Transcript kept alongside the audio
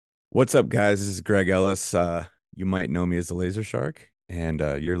What's up, guys? This is Greg Ellis. You might know me as the Lazershark, and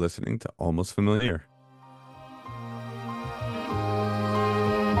you're listening to Almost Familiar.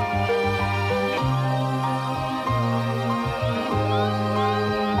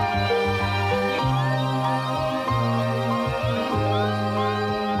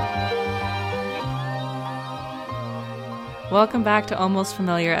 Welcome back to Almost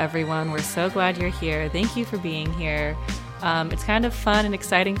Familiar, everyone. We're so glad you're here. Thank you for being here. It's kind of fun and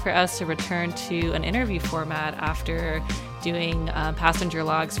exciting for us to return to an interview format after doing passenger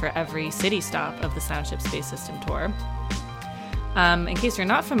logs for every city stop of the Soundship Space System tour. In case you're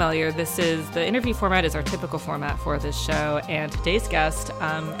not familiar, the interview format is our typical format for this show, and today's guest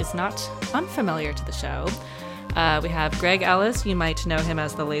is not unfamiliar to the show. We have Greg Ellis. You might know him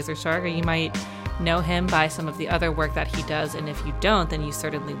as the Lazershark, or you might know him by some of the other work that he does, and if you don't, then you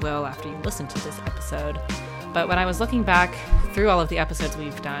certainly will after you listen to this episode. But when I was looking back through all of the episodes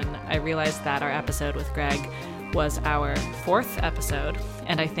we've done, I realized that our episode with Greg was our 4th episode,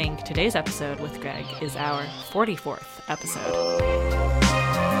 and I think today's episode with Greg is our 44th episode.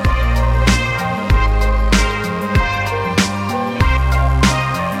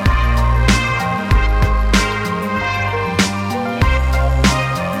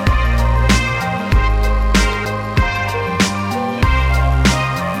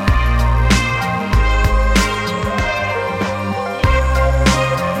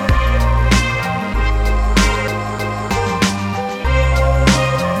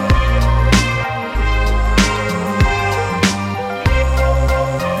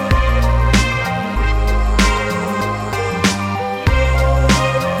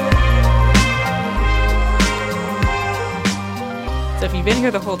 You've been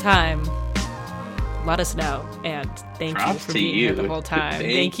here the whole time, let us know, and thank you for being here the whole time.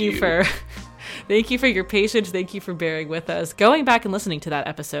 Thank you for your patience. Thank you for bearing with us. Going back and listening to that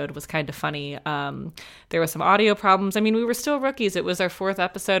episode was kind of funny. There were some audio problems. I mean, we were still rookies. It was our 4th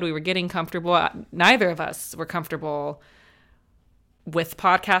episode. We were getting comfortable. Neither of us were comfortable with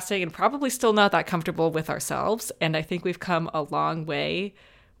podcasting, and probably still not that comfortable with ourselves. And I think we've come a long way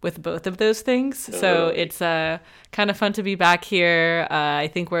with both of those things. So it's kind of fun to be back here. I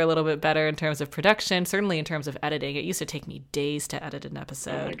think we're a little bit better in terms of production, certainly in terms of editing. It used to take me days to edit an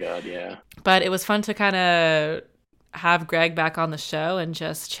episode. Oh my God, yeah. But it was fun to kind of have Greg back on the show and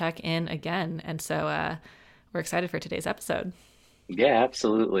just check in again. And so we're excited for today's episode. Yeah,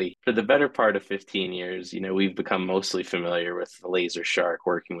 absolutely. For the better part of 15 years, we've become mostly familiar with the Lazershark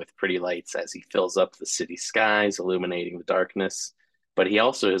working with pretty lights as he fills up the city skies, illuminating the darkness. But he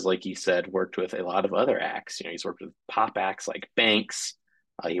also has, like you said, worked with a lot of other acts. He's worked with pop acts like Banks.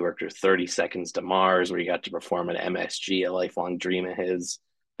 He worked with 30 Seconds to Mars, where he got to perform at MSG, a lifelong dream of his,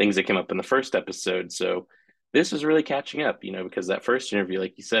 things that came up in the first episode. So this is really catching up, because that first interview,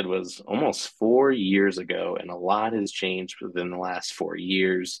 like you said, was almost 4 years ago, and a lot has changed within the last 4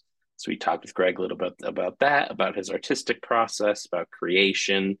 years. So we talked with Greg a little bit about that, about his artistic process, about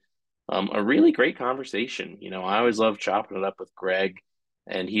creation. A really great conversation. I always love chopping it up with Greg,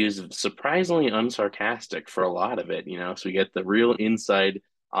 and he was surprisingly unsarcastic for a lot of it, so we get the real inside,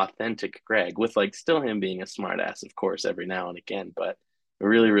 authentic Greg with still him being a smartass, of course, every now and again, but a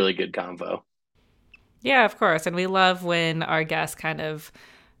really, really good convo. Yeah, of course. And we love when our guests kind of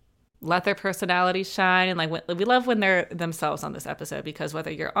let their personality shine, and we love when they're themselves on this episode, because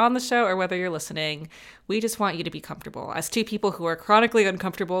whether you're on the show or whether you're listening, we just want you to be comfortable. As two people who are chronically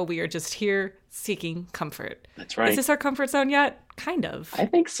uncomfortable, we are just here seeking comfort. That's right. Is this our comfort zone yet? Kind of. I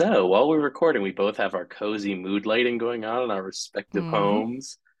think so. While we're recording, we both have our cozy mood lighting going on in our respective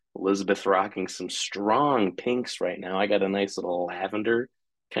homes. Elizabeth rocking some strong pinks right now. I got a nice little lavender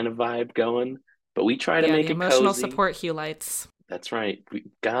kind of vibe going, but we try to make the it emotional cozy. Support hue lights. That's right.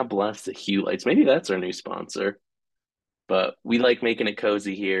 God bless the Hue Lights. Maybe that's our new sponsor. But we like making it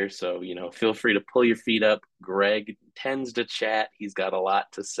cozy here. So, feel free to pull your feet up. Greg tends to chat. He's got a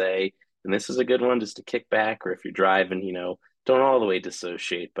lot to say. And this is a good one just to kick back, or if you're driving, don't all the way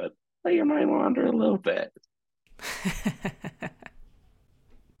dissociate, but let your mind wander a little bit.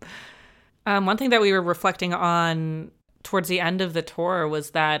 One thing that we were reflecting on towards the end of the tour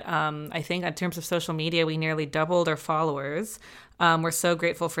was that I think in terms of social media, we nearly doubled our followers. We're so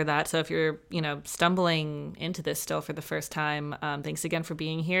grateful for that. So if you're, stumbling into this still for the first time, thanks again for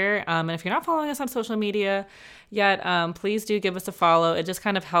being here. And if you're not following us on social media yet, please do give us a follow. It just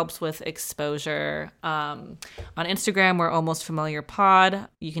kind of helps with exposure. On Instagram, we're Almost Familiar Pod.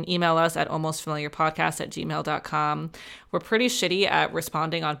 You can email us at almostfamiliarpodcast@gmail.com. We're pretty shitty at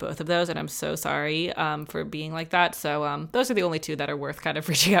responding on both of those, and I'm so sorry for being like that. So those are the only two that are worth kind of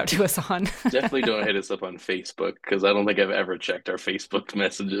reaching out to us on. Definitely don't hit us up on Facebook, because I don't think I've ever checked our Facebook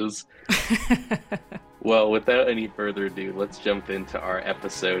messages. Well, without any further ado, let's jump into our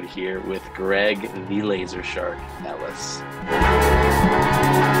episode here with Greg the Laser Shark Ellis. Look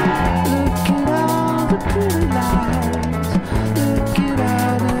at all the pretty lights. Look at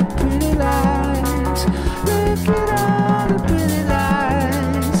all the pretty lights. Look at all the pretty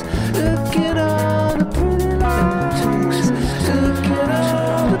lights. Look at all the pretty lights. Look at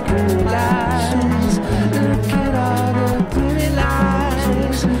all the pretty lights. Look at all the pretty lights. Look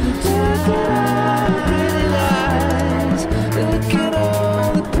at all the pretty lights. Look at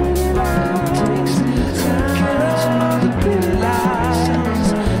all the pretty lights. Look at all the pretty lights.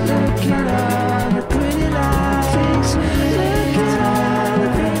 Look at all the pretty lights.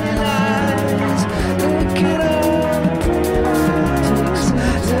 Look at all the pretty lights. Look at all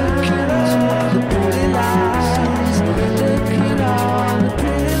the pretty lights. Look at all the pretty lights.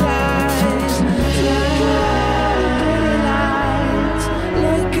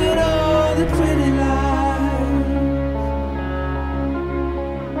 Look at all the pretty lights. Look at all the pretty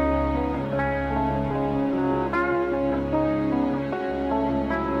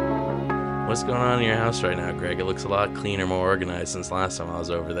What's going on in your house right now, Greg? It looks a lot cleaner, more organized since last time I was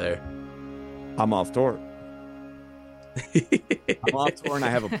over there. I'm off tour. I'm off tour and I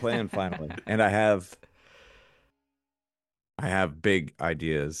have a plan finally. And I have big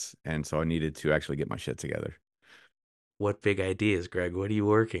ideas, and so I needed to actually get my shit together. What big ideas, Greg? What are you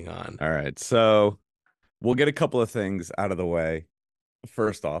working on? All right. So we'll get a couple of things out of the way.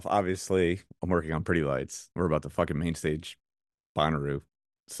 First off, obviously, I'm working on Pretty Lights. We're about to fucking main stage Bonnaroo.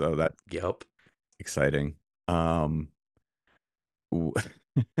 So that's Yup. exciting. W-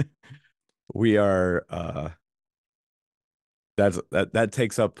 we are that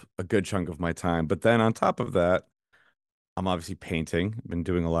takes up a good chunk of my time. But then on top of that, I'm obviously painting. I've been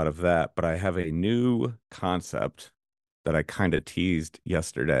doing a lot of that, but I have a new concept that I kind of teased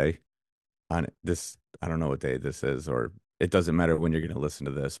yesterday on this. I don't know what day this is, or it doesn't matter when you're going to listen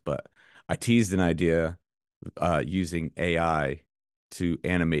to this, but I teased an idea using AI to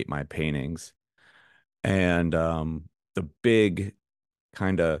animate my paintings. And the big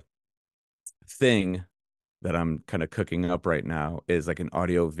kind of thing that I'm kind of cooking up right now is like an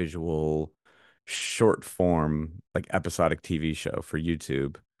audio visual short form, like episodic TV show for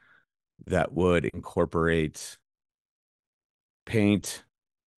YouTube that would incorporate paint,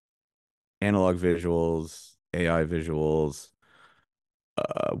 analog visuals, AI visuals,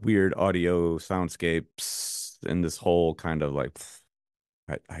 weird audio soundscapes, and this whole kind of like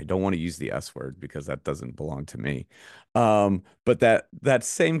I don't want to use the S word because that doesn't belong to me. But that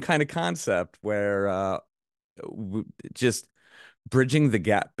same kind of concept where just bridging the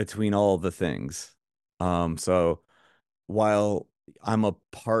gap between all the things. So while I'm a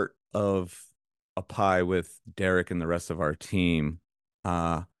part of a pie with Derek and the rest of our team,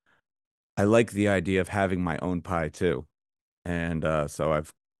 uh, I like the idea of having my own pie too. And so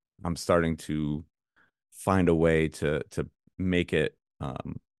I'm starting to find a way to make it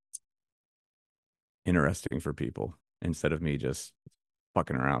interesting for people instead of me just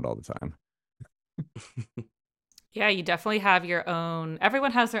fucking around all the time. Yeah, you definitely have your own.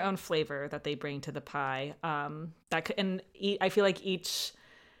 Everyone has their own flavor that they bring to the pie. I feel like each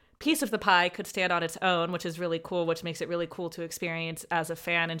piece of the pie could stand on its own, which is really cool. Which makes it really cool to experience as a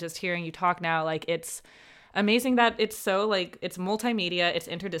fan. And just hearing you talk now, like it's amazing that it's so like it's multimedia, it's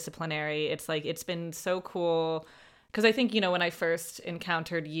interdisciplinary. It's like it's been so cool because I think when I first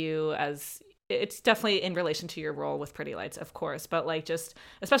encountered you as it's definitely in relation to your role with Pretty Lights, of course, but like just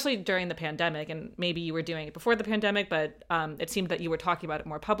especially during the pandemic, and maybe you were doing it before the pandemic, but it seemed that you were talking about it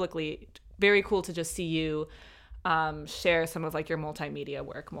more publicly. Very cool to just see you share some of like your multimedia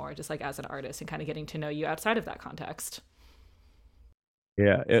work more, just like as an artist, and kind of getting to know you outside of that context.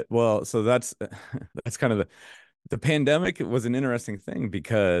 Yeah, well, so that's that's kind of the pandemic was an interesting thing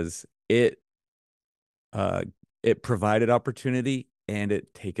because uh it provided opportunity and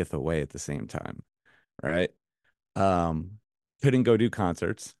it taketh away at the same time, right? Um, couldn't go do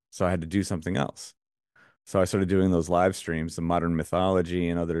concerts, so I had to do something else. So I started doing those live streams, the modern mythology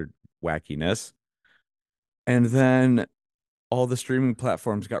and other wackiness. And then all the streaming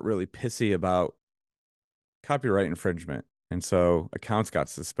platforms got really pissy about copyright infringement. And so accounts got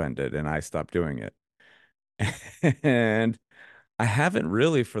suspended and I stopped doing it. And I haven't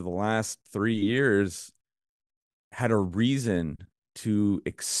really for the last 3 years had a reason to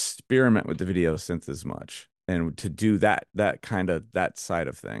experiment with the video synth as much and to do that kind of that side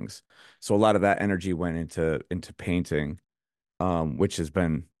of things. So a lot of that energy went into painting, which has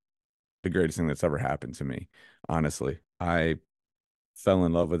been the greatest thing that's ever happened to me. Honestly, I fell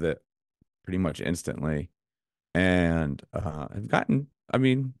in love with it pretty much instantly. And I've gotten, I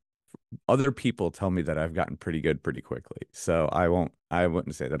mean, other people tell me that I've gotten pretty good pretty quickly. So I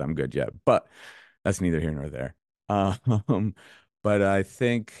wouldn't say that I'm good yet, but that's neither here nor there. Um, but I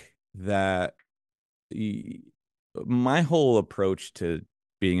think that the, my whole approach to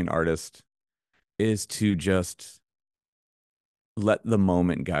being an artist is to just let the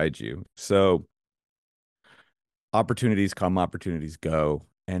moment guide you. So opportunities come, opportunities go.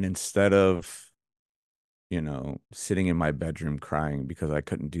 And instead of, sitting in my bedroom crying because I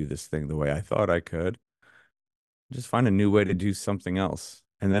couldn't do this thing the way I thought I could, just find a new way to do something else.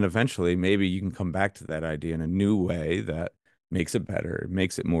 And then eventually maybe you can come back to that idea in a new way that makes it better,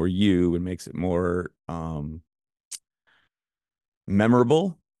 makes it more you, and makes it more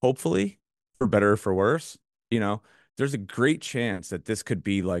memorable, hopefully, for better or for worse. You know, there's a great chance that this could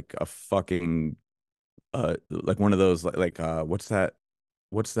be like a fucking like one of those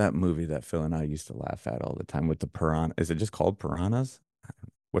what's that movie that Phil and I used to laugh at all the time with the piranha? Is it just called Piranhas?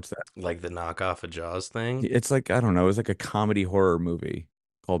 What's that? Like the knockoff of Jaws thing It's like I don't know. It's like a comedy horror movie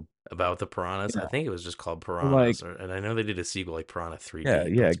called about the piranhas. I yeah, think it was just called like Piranhas, and I know they did a sequel like Piranha yeah, 3D,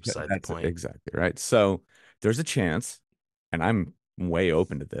 but yeah. that's beside the That's point. exactly right. So there's a chance, and I'm way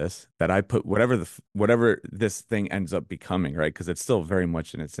open to this that I put whatever this thing ends up becoming, right? Because it's still very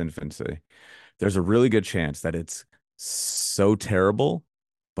much in its infancy. There's a really good chance that it's so terrible,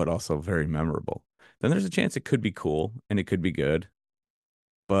 but also very memorable. Then there's a chance it could be cool and it could be good,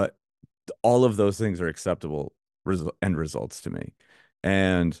 but all of those things are acceptable end results to me.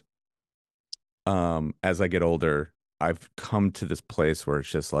 And as I get older, I've come to this place where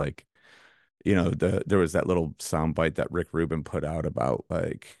it's just like, there was that little soundbite that Rick Rubin put out about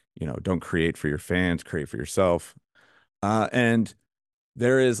like, don't create for your fans, create for yourself. And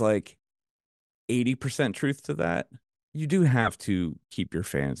there is like 80% truth to that. You do have to keep your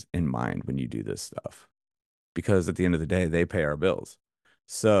fans in mind when you do this stuff because at the end of the day, they pay our bills.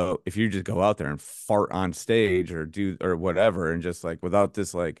 So if you just go out there and fart on stage or do or whatever, and just like without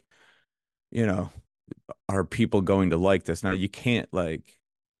this, like, you know, are people going to like this? Now you can't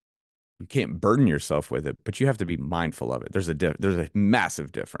burden yourself with it, but you have to be mindful of it. There's a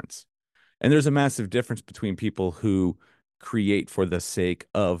massive difference. And there's a massive difference between people who create for the sake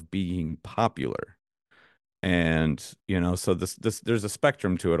of being popular. And, so this there's a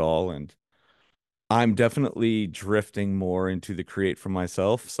spectrum to it all. And I'm definitely drifting more into the create for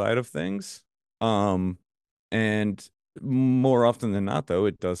myself side of things. Um, and more often than not, though,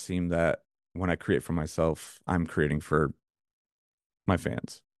 it does seem that when I create for myself, I'm creating for my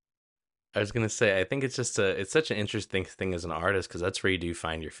fans. I was gonna say, I think it's such an interesting thing as an artist because that's where you do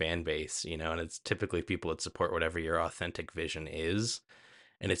find your fan base, and it's typically people that support whatever your authentic vision is.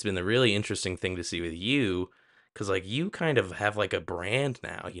 And it's been a really interesting thing to see with you because like you kind of have like a brand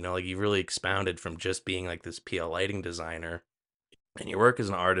now, like you've really expounded from just being like this PL lighting designer and your work as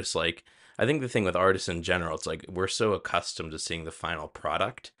an artist. Like I think the thing with artists in general, it's like we're so accustomed to seeing the final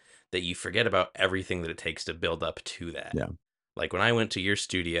product that you forget about everything that it takes to build up to that. Yeah. Like when I went to your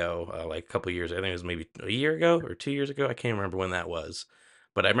studio, like a couple years, I think it was maybe a year ago or 2 years ago. I can't remember when that was,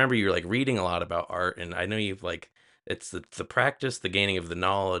 but I remember you were like reading a lot about art, and I know you've like it's the practice, the gaining of the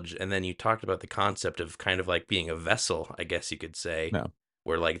knowledge, and then you talked about the concept of kind of like being a vessel, I guess you could say, No.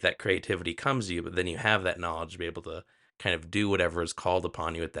 where like that creativity comes to you, but then you have that knowledge to be able to kind of do whatever is called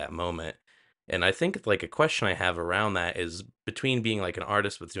upon you at that moment. And I think like a question I have around that is between being like an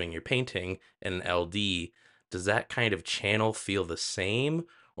artist with doing your painting and an LD, does that kind of channel feel the same,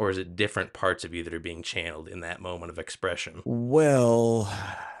 or is it different parts of you that are being channeled in that moment of expression? Well,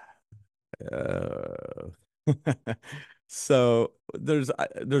 uh, so there's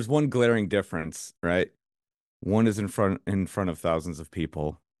one glaring difference, right? One is in front of thousands of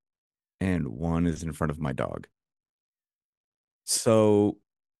people, and one is in front of my dog. So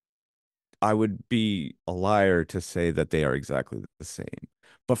I would be a liar to say that they are exactly the same.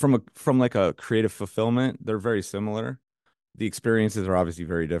 But from like a creative fulfillment, they're very similar. The experiences are obviously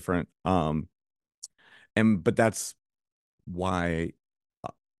very different. And but that's why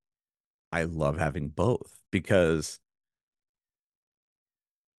I love having both because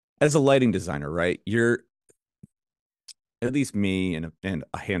as a lighting designer, right? You're at least me and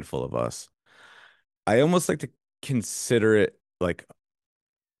a handful of us. I almost like to consider it like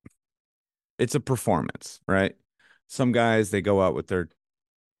it's a performance, right? Some guys they go out with their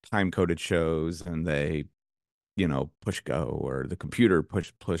time coded shows and they push go or the computer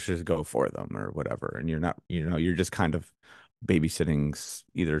pushes go for them or whatever. And you're not, you're just kind of babysitting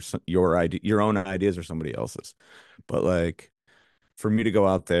either your own ideas or somebody else's. But like for me to go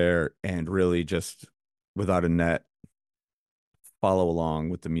out there and really just without a net follow along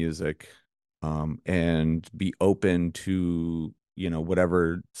with the music and be open to,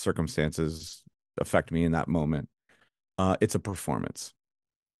 whatever circumstances affect me in that moment. It's a performance.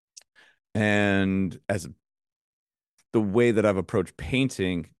 And as the way that I've approached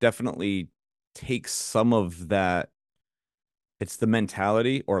painting definitely takes some of that. It's the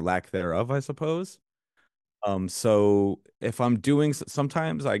mentality or lack thereof, I suppose. So if I'm doing,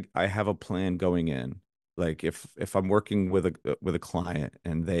 sometimes I have a plan going in. Like if I'm working with a client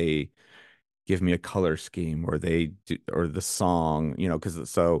and they give me a color scheme, or they do, or the song, because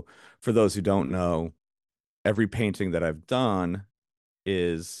so for those who don't know, every painting that I've done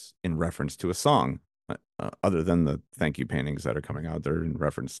is in reference to a song. Other than the thank you paintings that are coming out, they're in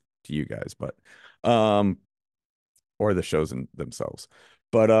reference to you guys, but um, or the shows in themselves.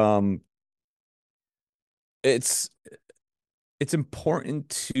 But it's it's important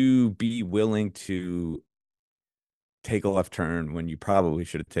to be willing to take a left turn when you probably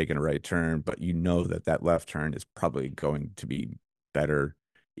should have taken a right turn, but you know that that left turn is probably going to be better,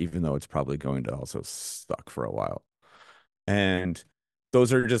 even though it's probably going to also suck for a while. And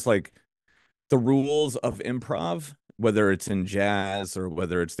those are just like the rules of improv, whether it's in jazz or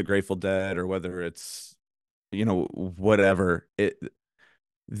whether it's the Grateful Dead or whether it's, whatever.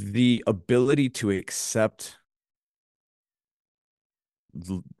 The ability to accept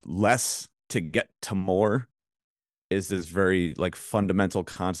less to get to more is this very like fundamental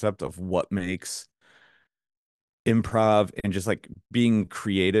concept of what makes improv and just like being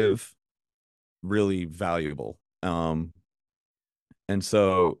creative really valuable. And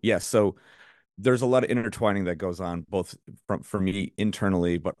so yeah, so there's a lot of intertwining that goes on both from for me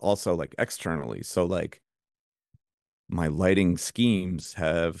internally, but also like externally. So like my lighting schemes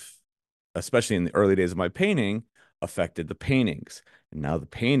have, especially in the early days of my painting, affected the paintings. And now the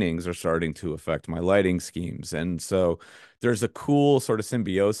paintings are starting to affect my lighting schemes. And so there's a cool sort of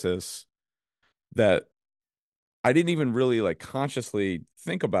symbiosis that I didn't even really like consciously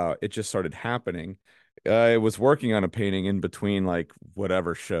think about. It just started happening. I was working on a painting in between like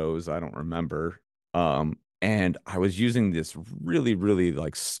whatever shows, I don't remember. And I was using this really, really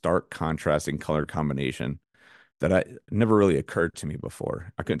like stark contrasting color combination that I never really occurred to me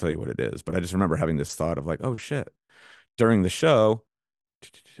before. I couldn't tell you what it is, but I just remember having this thought of like, oh shit. During the show,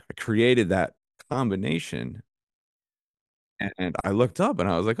 I created that combination and I looked up and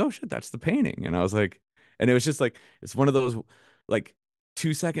I was like, oh shit, that's the painting. And I was like, and it was just like, it's one of those like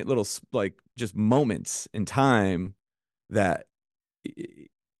 2 second little like just moments in time that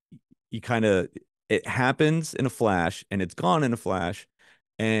you kind of, it happens in a flash and it's gone in a flash.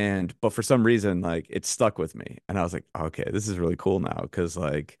 And, but for some reason, like it stuck with me. And I was like, okay, this is really cool now. Cause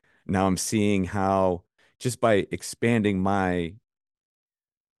like now I'm seeing how just by expanding my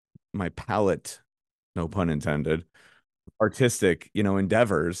palette, no pun intended, artistic,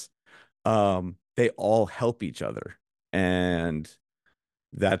 endeavors, they all help each other. And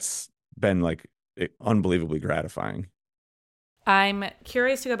that's been like unbelievably gratifying. I'm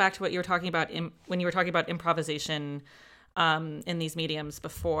curious to go back to what you were talking about when you were talking about improvisation in these mediums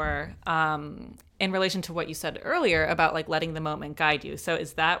before, in relation to what you said earlier about like letting the moment guide you. So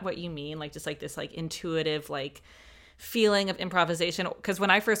is that what you mean? Like just like this like intuitive like feeling of improvisation? Because when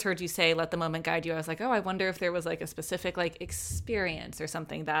I first heard you say let the moment guide you, I was like, oh, I wonder if there was like a specific like experience or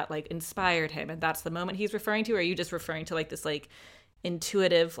something that like inspired him and that's the moment he's referring to, or are you just referring to like this like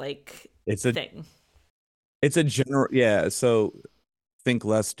intuitive like It's a thing? it's a general, yeah. So think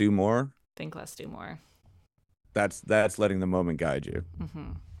less, do more. Think less, do more. That's letting the moment guide you.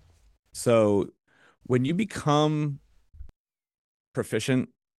 Mm-hmm. So when you become proficient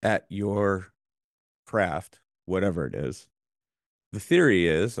at your craft, whatever it is, the theory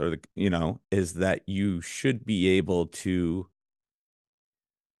is, or is that you should be able to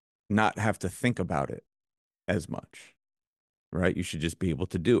not have to think about it as much, right? You should just be able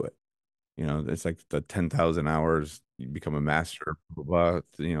to do it. It's like the 10,000 hours, you become a master, blah, blah,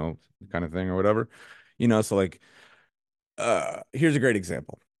 blah, kind of thing or whatever. So like, here's a great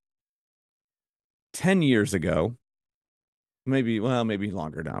example. 10 years ago, maybe, well, maybe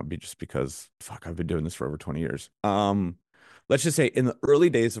longer now, just because fuck, I've been doing this for over 20 years. Let's just say in the early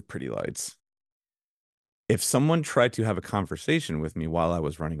days of Pretty Lights, if someone tried to have a conversation with me while I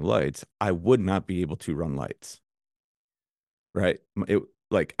was running lights, I would not be able to run lights. Right? It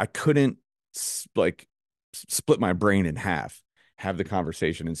like I couldn't like split my brain in half, have the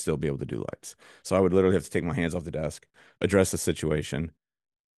conversation and still be able to do lights. So I would literally have to take my hands off the desk, address the situation,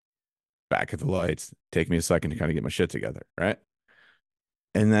 back at the lights, take me a second to kind of get my shit together, right?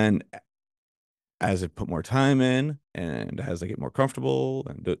 And then as I put more time in and as I get more comfortable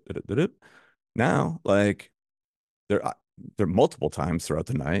and now like there multiple times throughout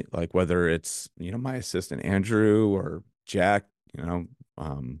the night, like whether it's, my assistant Andrew or Jack, and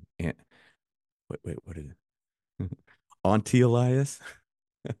wait, what is it? Auntie Elias,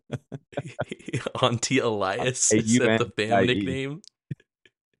 Auntie Elias, is that the fam Auntie. nickname?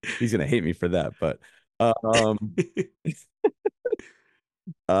 He's gonna hate me for that, but um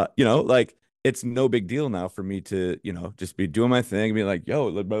like it's no big deal now for me to, just be doing my thing and be like, yo,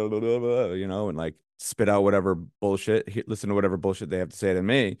 blah, blah, blah, blah, blah, and like spit out whatever bullshit, listen to whatever bullshit they have to say to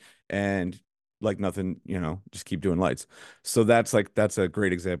me, and like nothing, just keep doing lights. So that's a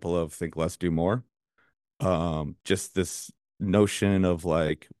great example of think less, do more. Just this notion of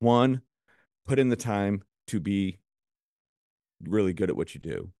like, one, put in the time to be really good at what you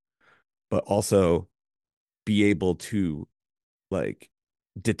do, but also be able to like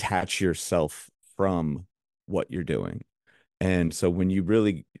detach yourself from what you're doing. And so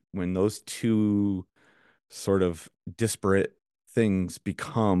when those two sort of disparate things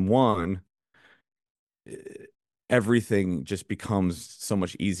become one, eh, everything just becomes so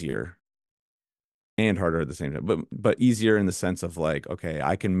much easier and harder at the same time. But easier in the sense of like, okay,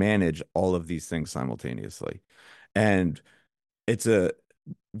 I can manage all of these things simultaneously. And it's a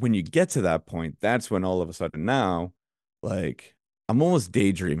when you get to that point, that's when all of a sudden now, like I'm almost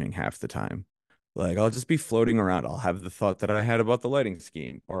daydreaming half the time. Like I'll just be floating around. I'll have the thought that I had about the lighting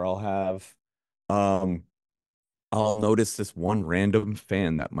scheme, or um I'll notice this one random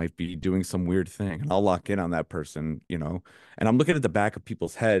fan that might be doing some weird thing, and I'll lock in on that person, and I'm looking at the back of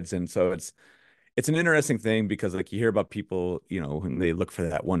people's heads, and so it's an interesting thing because like you hear about people, when they look for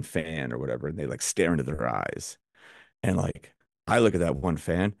that one fan or whatever, and they like stare into their eyes. And like I look at that one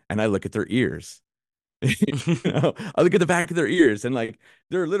fan and I look at their ears. I look at the back of their ears, and like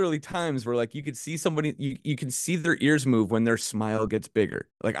there are literally times where like you could see somebody, you can see their ears move when their smile gets bigger.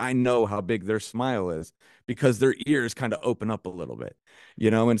 Like I know how big their smile is because their ears kind of open up a little bit,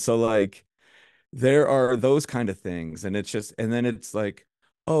 and so like there are those kind of things, and then it's like,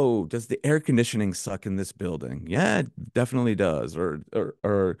 oh, does the air conditioning suck in this building? Yeah, it definitely does.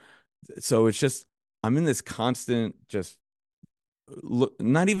 Or so it's just I'm in this constant just look,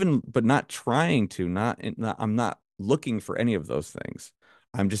 not even, but not trying to, I'm not looking for any of those things.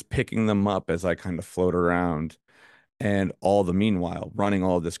 I'm just picking them up as I kind of float around, and all the meanwhile running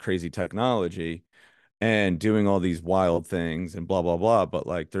all this crazy technology and doing all these wild things and blah blah blah. But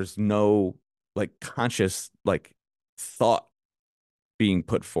like there's no like conscious like thought being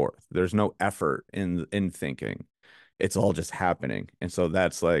put forth. There's no effort in thinking. It's all just happening. And so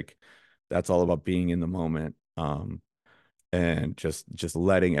that's all about being in the moment. And just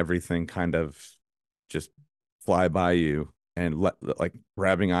letting everything kind of just fly by you, and like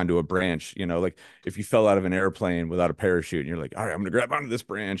grabbing onto a branch, like if you fell out of an airplane without a parachute and you're like, all right, I'm gonna grab onto this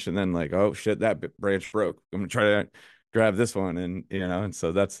branch, and then like, oh shit, that branch broke, I'm gonna try to grab this one, and and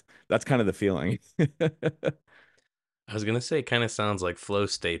so that's kind of the feeling. I was gonna say it kind of sounds like flow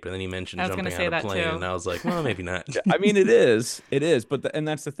state, but then you mentioned I was gonna jumping out say of that plane, too. and I was like, well, maybe not. Yeah, I mean it is, but and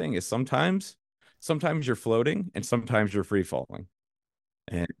that's the thing is sometimes you're floating and sometimes you're free falling,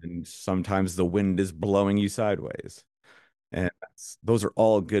 and sometimes the wind is blowing you sideways. And those are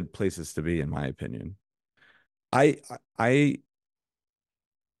all good places to be, in my opinion. I I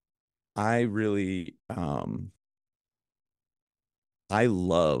I really I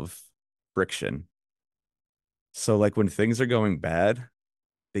love friction. So like when things are going bad,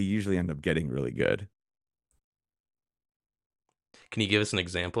 they usually end up getting really good. Can you give us an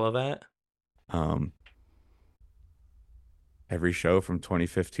example of that? Um every show from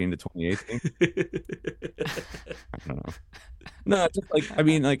 2015 to 2018. I don't know. No, it's just like I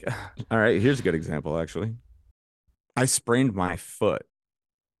mean like all right, here's a good example actually. I sprained my foot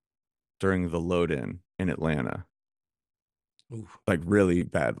during the load in Atlanta, Ooh. like really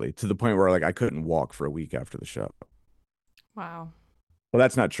badly, to the point where like I couldn't walk for a week after the show. Wow. Well,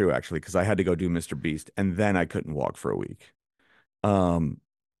 that's not true actually, because I had to go do Mr. Beast and then I couldn't walk for a week. Um,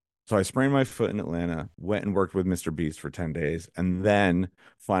 so I sprained my foot in Atlanta, went and worked with Mr. Beast for 10 days, and then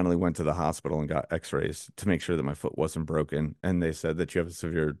finally went to the hospital and got x-rays to make sure that my foot wasn't broken. And they said that you have a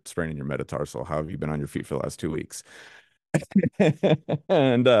severe sprain in your metatarsal. How have you been on your feet for the last 2 weeks?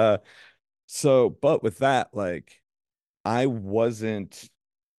 And but with that, like I wasn't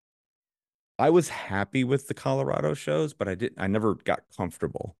I was happy with the Colorado shows, but I never got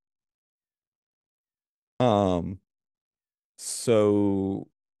comfortable. Um, so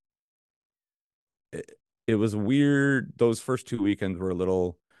it was weird. Those first 2 weekends were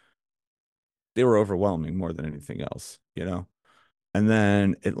they were overwhelming more than anything else. And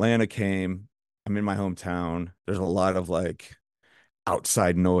then Atlanta came. I'm in my hometown. There's a lot of like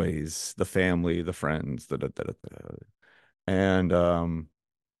outside noise, the family, the friends, da, da, da, da, da. And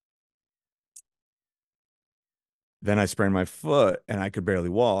then I sprained my foot and I could barely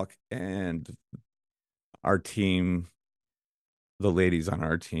walk. And our team, the ladies on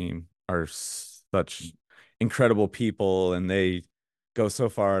our team, are such incredible people, and they go so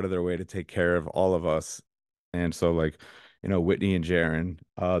far out of their way to take care of all of us. And so, like, Whitney and Jaron,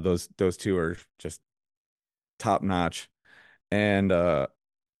 those two are just top notch. And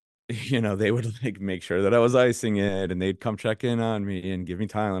they would like make sure that I was icing it, and they'd come check in on me and give me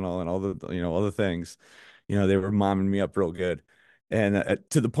Tylenol and all the things. They were momming me up real good. And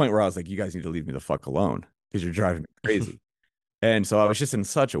to the point where I was like, you guys need to leave me the fuck alone because you're driving me crazy. And so I was just in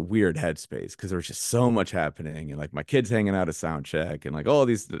such a weird headspace because there was just so much happening, and like my kids hanging out of sound check and like all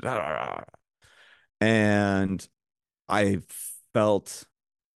these and I felt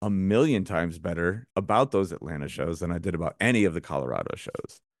a million times better about those Atlanta shows than I did about any of the Colorado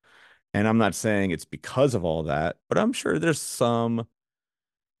shows. And I'm not saying it's because of all that, but I'm sure there's a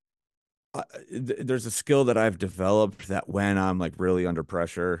skill that I've developed that when I'm like really under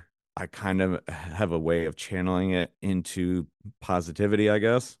pressure, I kind of have a way of channeling it into positivity, I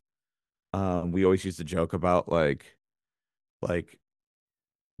guess. We always used to joke about like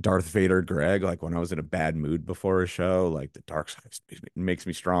Darth Vader Greg, like when I was in a bad mood before a show, like the dark side makes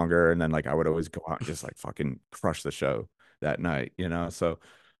me stronger. And then like I would always go out and just like fucking crush the show that night. So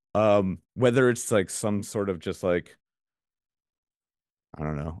whether it's like some sort of just like, I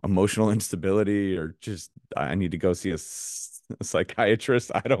don't know, emotional instability, or just I need to go see a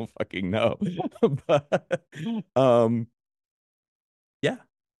psychiatrist, I don't fucking know. But yeah,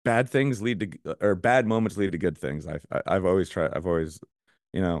 bad things lead to, or bad moments lead to good things. I've always tried. I've always,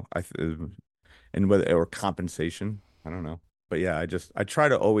 I and whether or compensation, I don't know. But yeah, I try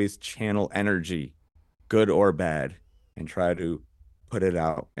to always channel energy, good or bad, and try to put it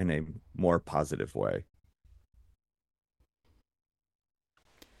out in a more positive way.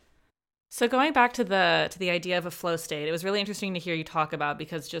 So going back to the idea of a flow state, it was really interesting to hear you talk about,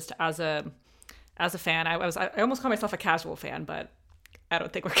 because just as a fan, I almost call myself a casual fan, but I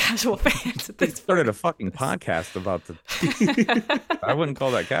don't think we're casual fans at They this started point. a fucking podcast about the. I wouldn't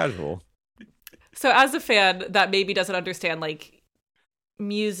call that casual. So as a fan that maybe doesn't understand like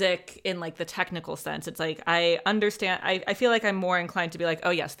music in like the technical sense, it's like I understand, I feel like I'm more inclined to be like,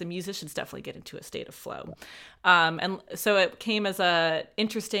 oh yes, the musicians definitely get into a state of flow. And so it came as a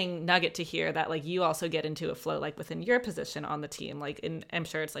interesting nugget to hear that like you also get into a flow like within your position on the team, like in, I'm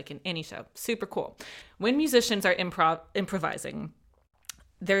sure it's like in any show. Super cool. When musicians are improvising,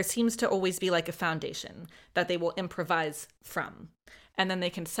 there seems to always be like a foundation that they will improvise from, and then they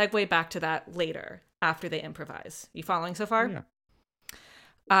can segue back to that later after they improvise. You following so far? Yeah.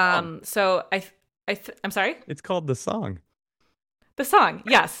 So I'm sorry? It's called The Song. The song,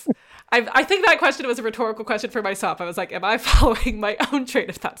 yes. I think that question was a rhetorical question for myself. I was like, am I following my own train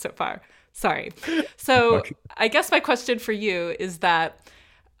of thought so far? Sorry. So Okay. I guess my question for you is that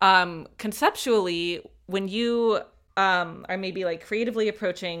conceptually, when you are maybe like creatively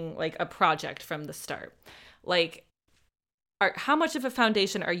approaching like a project from the start, like how much of a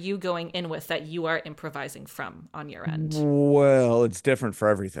foundation are you going in with that you are improvising from on your end? Well, it's different for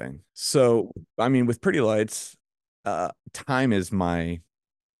everything. So, I mean, with Pretty Lights, time is my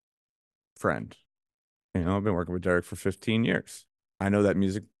friend. I've been working with Derek for 15 years. I know that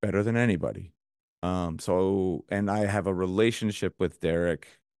music better than anybody. And I have a relationship with Derek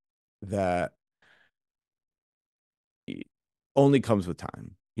that only comes with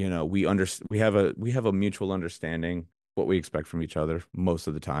time. We have a mutual understanding what we expect from each other most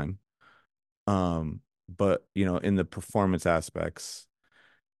of the time. But in the performance aspects,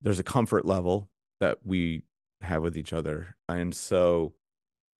 there's a comfort level that we have with each other. And so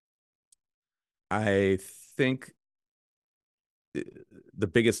I think the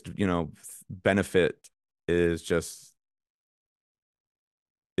biggest, benefit is just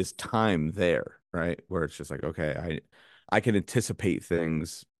is time there, right? Where it's just like, okay, I can anticipate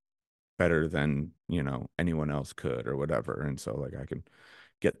things better than, anyone else could or whatever. And so like I can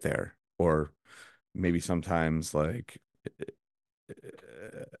get there. Or maybe sometimes like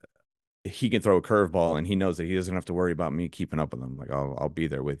he can throw a curveball and he knows that he doesn't have to worry about me keeping up with him. Like I'll be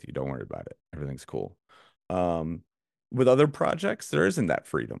there with you. Don't worry about it. Everything's cool. Um, with other projects, there isn't that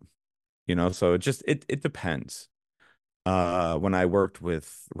freedom, so it depends. When I worked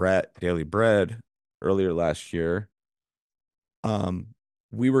with Rhett Daily Bread earlier last year, um,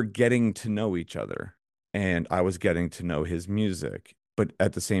 we were getting to know each other, and I was getting to know his music, but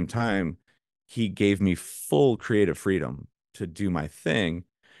at the same time, he gave me full creative freedom to do my thing.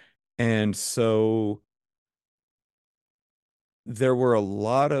 And so there were a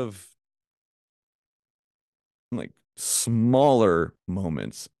lot of like smaller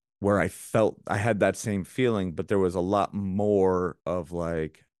moments where I felt I had that same feeling, but there was a lot more of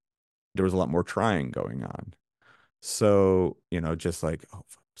like there was a lot more trying going on. So, just like, oh,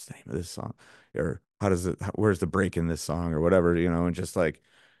 what's the name of this song? Or where's the break in this song or whatever, and just like,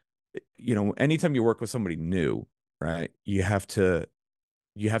 anytime you work with somebody new, right, you have to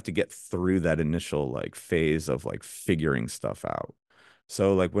get through that initial like phase of like figuring stuff out.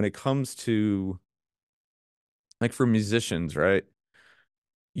 So like when it comes to like for musicians, right?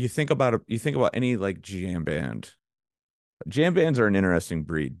 You think about any like jam band. Jam bands are an interesting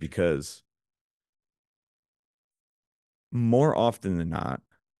breed because more often than not,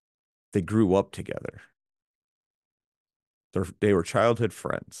 they grew up together. They were childhood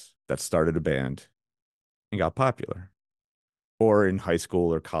friends that started a band and got popular, or in high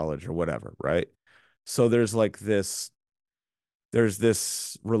school or college or whatever, right? So there's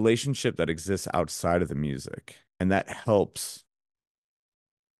this relationship that exists outside of the music, and that helps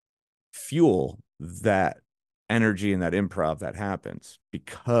fuel that energy and that improv that happens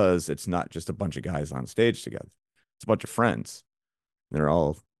because it's not just a bunch of guys on stage together. It's a bunch of friends. They're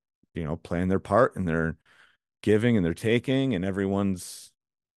all, playing their part and they're giving and they're taking and everyone's,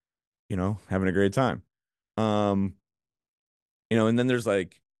 having a great time. Um, and then there's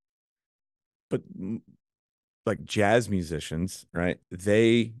but like jazz musicians, right?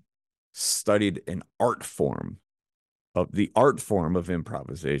 They studied an art form of the art form of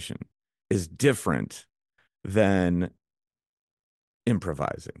improvisation is different than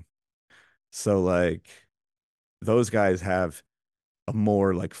improvising. So like those guys have a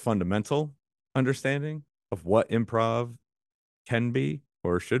more like fundamental understanding of what improv can be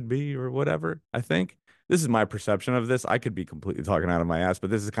or should be or whatever. I think this is my perception of this. I could be completely talking out of my ass, but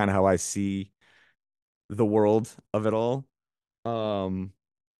this is kind of how I see the world of it all. Um,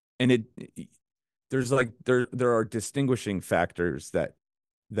 and there's like there are distinguishing factors that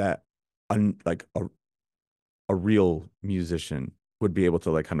like a real musician would be able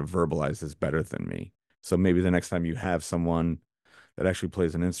to like kind of verbalize this better than me. So maybe the next time you have someone that actually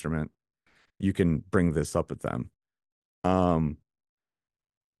plays an instrument, you can bring this up with them. Um,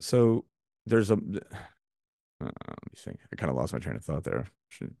 so there's let me think. I kind of lost my train of thought there.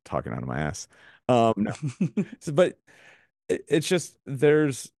 Talking out of my ass. No. But it's just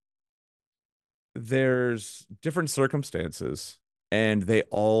there's different circumstances, and they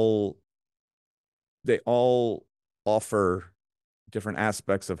all offer different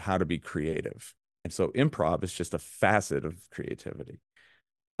aspects of how to be creative. And so improv is just a facet of creativity.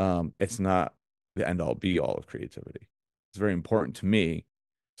 It's not the end all be all of creativity. It's very important to me.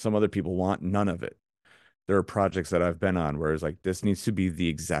 Some other people want none of it. There are projects that I've been on where it's like, this needs to be the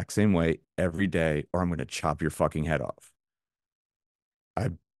exact same way every day, or I'm going to chop your fucking head off. I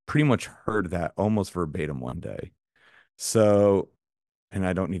pretty much heard that almost verbatim one day. So, and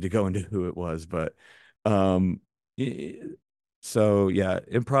I don't need to go into who it was, but um, so yeah,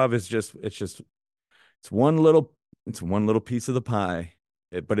 improv is it's one little piece of the pie,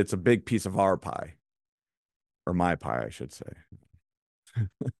 but it's a big piece of our pie, or my pie, I should say.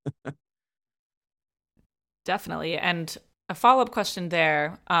 Definitely. And a follow up question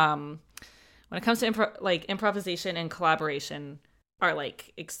there. When it comes to improvisation and collaboration are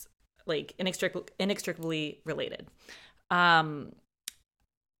like inextricably related. Um,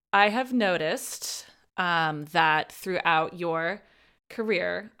 I have noticed that throughout your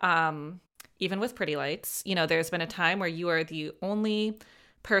career, even with Pretty Lights, there's been a time where you are the only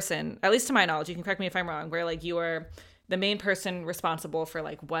person, at least to my knowledge, you can correct me if I'm wrong, where like you are the main person responsible for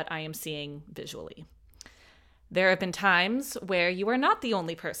like what I am seeing visually. There have been times where you are not the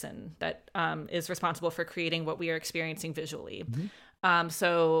only person that is responsible for creating what we are experiencing visually.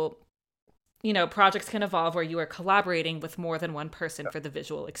 So, projects can evolve where you are collaborating with more than one person for the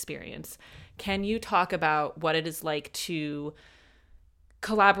visual experience. Can you talk about what it is like to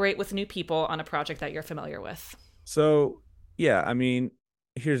collaborate with new people on a project that you're familiar with? So yeah, I mean,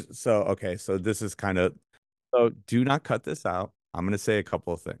 okay, so this is kind of so do not cut this out. I'm going to say a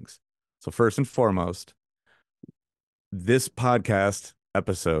couple of things. So first and foremost, this podcast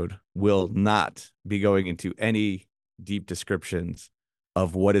episode will not be going into any deep descriptions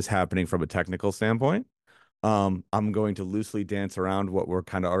of what is happening from a technical standpoint. I'm going to loosely dance around what we're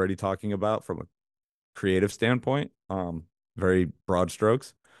kind of already talking about from a creative standpoint, very broad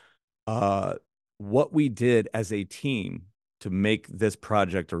strokes. Uh, what we did as a team to make this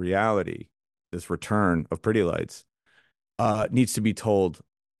project a reality, this return of Pretty Lights, needs to be told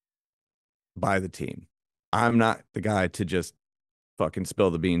by the team. I'm not the guy to just fucking spill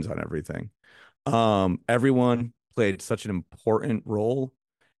the beans on everything. Everyone played such an important role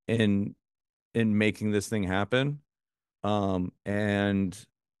in making this thing happen. And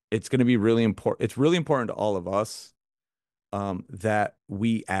it's going to be really important. It's really important to all of us, that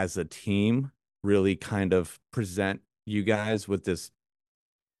we as a team really kind of present you guys with this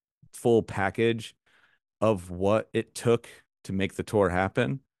full package of what it took to make the tour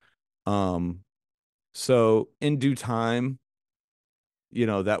happen. Um, so in due time,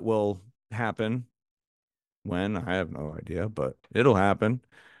 that will happen. When, I have no idea, but it'll happen.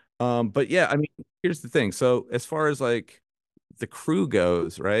 But yeah, I mean, here's the thing. So as far as like the crew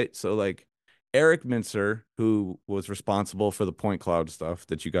goes, right? So like Eric Mincer, who was responsible for the point cloud stuff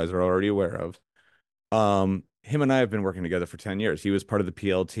that you guys are already aware of, him and I have been working together for 10 years. He was part of the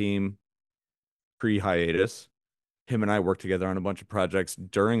PL team pre-hiatus. Him and I worked together on a bunch of projects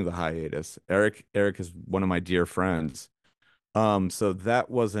during the hiatus. Eric is one of my dear friends. So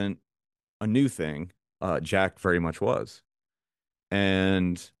that wasn't a new thing. Jack very much was.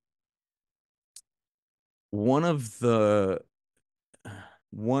 And one of the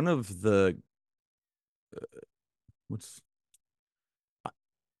one of the what's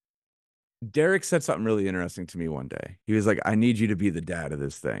Derek said something really interesting to me one day. He was like, I need you to be the dad of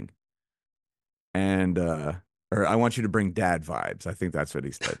this thing. And or I want you to bring dad vibes. I think that's what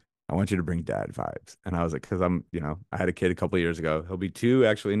he said. I want you to bring dad vibes. And I was like, because I had a kid a couple of years ago. He'll be 2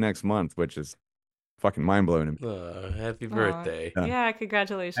 actually next month, which is fucking mind blowing to me. Happy Aw. birthday. Yeah. Yeah,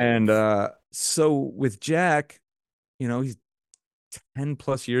 congratulations. And so with Jack, he's 10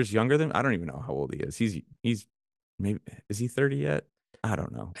 plus years younger than I don't even know how old he is. He's maybe, is he 30 yet? I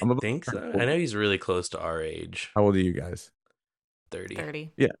don't know. I think so. I know he's really close to our age. How old are you guys? 30.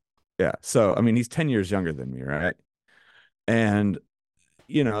 30. Yeah. Yeah. So I mean he's 10 years younger than me, right? And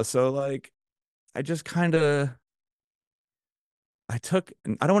so like I just kind of I took,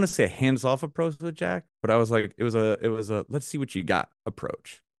 I don't want to say a hands-off approach with Jack, but I was like, it was a let's see what you got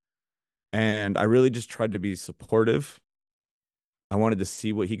approach. And I really just tried to be supportive. I wanted to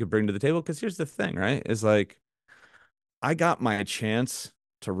see what he could bring to the table. Because here's the thing, right? Is like I got my chance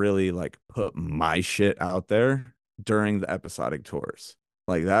to really like put my shit out there during the episodic tours.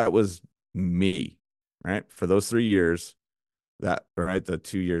 Like that was me, right? For those 3 years, that right, the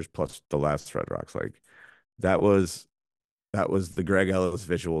 2 years plus the last Red Rocks, like that was the Greg Ellis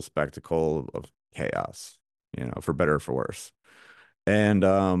visual spectacle of chaos, for better or for worse. And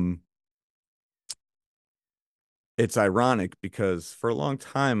it's ironic because for a long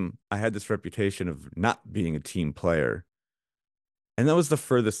time I had this reputation of not being a team player. And that was the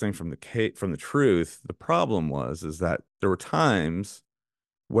furthest thing from the truth. The problem was is that there were times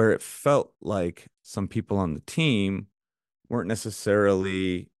where it felt like some people on the team weren't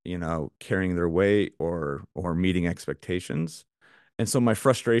necessarily, carrying their weight or meeting expectations. And so my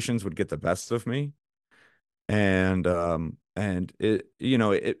frustrations would get the best of me. And I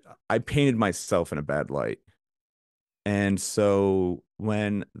painted myself in a bad light. And so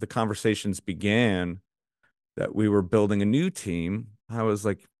when the conversations began that we were building a new team, I was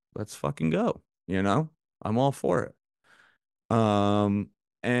like, let's fucking go. I'm all for it.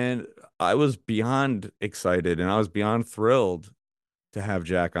 And I was beyond excited and I was beyond thrilled to have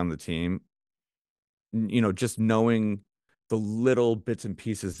Jack on the team. Just knowing the little bits and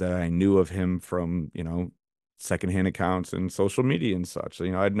pieces that I knew of him from, secondhand accounts and social media and such.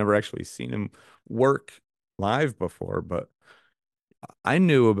 I'd never actually seen him work live before, but I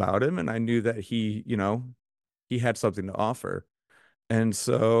knew about him and I knew that he had something to offer. And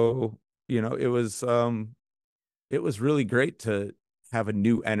so, it was really great to have a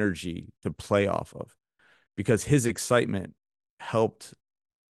new energy to play off of because his excitement helped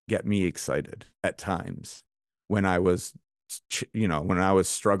get me excited at times when I was when I was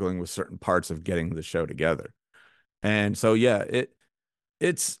struggling with certain parts of getting the show together. And so yeah,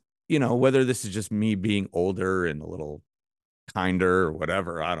 it's whether this is just me being older and a little kinder or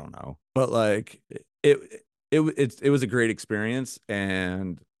whatever, I don't know. But like it was a great experience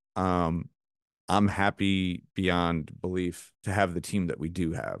and I'm happy beyond belief to have the team that we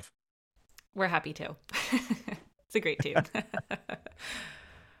do have. We're happy too. It's a great team.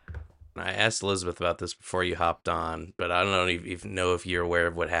 I asked Elizabeth about this before you hopped on, but I don't know if you're aware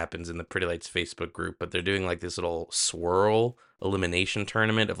of what happens in the Pretty Lights Facebook group, but they're doing like this little swirl elimination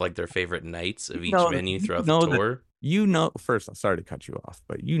tournament of like their favorite nights of each venue throughout the tour. First, I'm sorry to cut you off,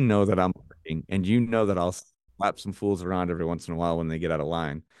 but you know that I'm working and you know that I'll slap some fools around every once in a while when they get out of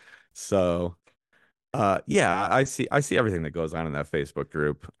line. So, yeah, I see everything that goes on in that Facebook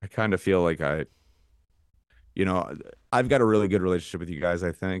group. I kind of feel like you know, I've got a really good relationship with you guys,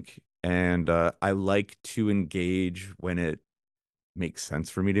 I think. And I like to engage when it makes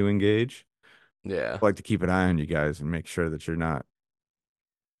sense for me to engage. Yeah. I like to keep an eye on you guys and make sure that you're not,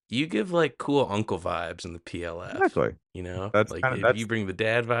 you give like cool uncle vibes in the PLF. Exactly. You know, That's like kind of if you that's bring the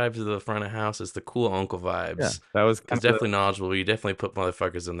dad vibes to the front of house, it's the cool uncle yeah. vibes. That was Because kind of definitely knowledgeable. You definitely put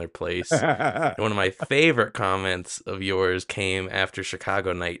motherfuckers in their place. the And one of my favorite comments of yours came after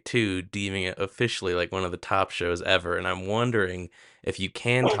Chicago Night 2, deeming it officially like one of the top shows ever. And I'm wondering if you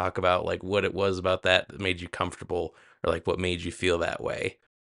can talk about like what it was about that made you comfortable or like what made you feel that way.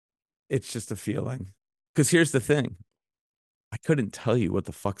 it's just a feeling. Because here's the thing. I couldn't tell you what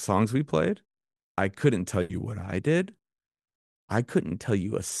the fuck songs we played. I couldn't tell you what I did. I couldn't tell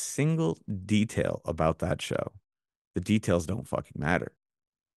you a single detail about that show. The details don't fucking matter.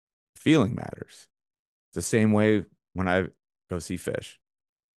 Feeling matters. It's the same way when I go see Fish.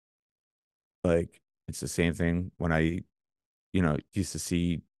 Like, it's the same thing when used to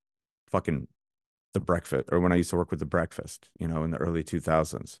see fucking The Breakfast, or when I used to work with The Breakfast, in the early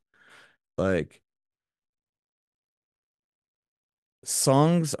 2000s. Like,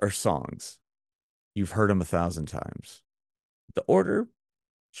 songs are songs. You've heard them a thousand times. The order,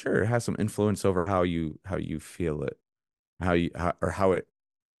 sure, it has some influence over how you feel it, how it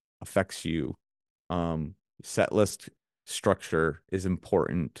affects you. Set list structure is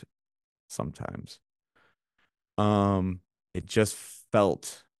important sometimes. Um, it just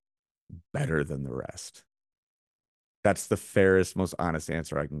felt better than the rest. That's the fairest, most honest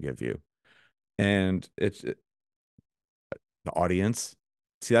answer I can give you. And the audience.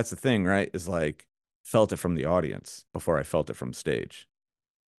 See, that's the thing, right? Is like felt it from the audience before I felt it from stage.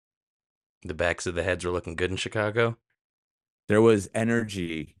 The backs of the heads were looking good in Chicago. There was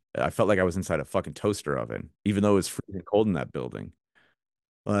energy. I felt like I was inside a fucking toaster oven, even though it was freezing cold in that building.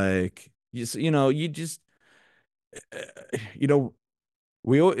 Like, you just, you know,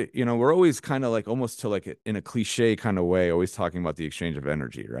 we're always kind of like almost to like in a cliche kind of way, always talking about the exchange of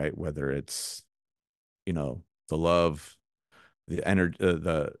energy, right? Whether it's, the love, the energy,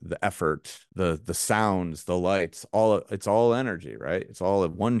 the effort, the sounds, the lights, it's all energy, right? It's all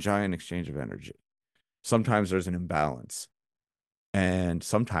one giant exchange of energy. Sometimes there's an imbalance, and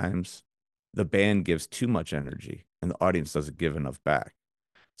sometimes the band gives too much energy and the audience doesn't give enough back.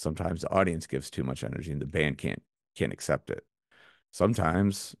 Sometimes the audience gives too much energy and the band can't accept it.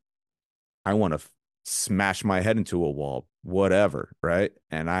 Sometimes I want to smash my head into a wall, whatever, right?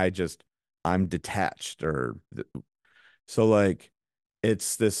 And I'm detached, or so like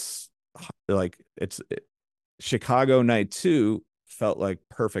it's this like Chicago Night 2 felt like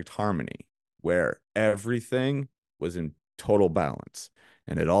perfect harmony where everything was in total balance,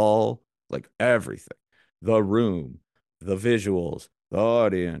 and it all, like, everything, the room, the visuals, the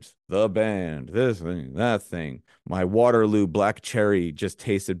audience, the band, this thing, that thing. My Waterloo Black Cherry just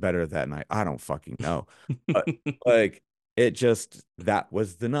tasted better that night. I don't fucking know. But like, that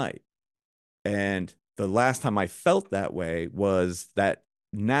was the night. And the last time I felt that way was that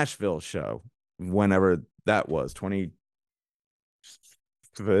Nashville show, whenever that was,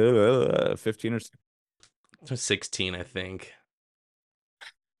 2015 or so. 16, I think.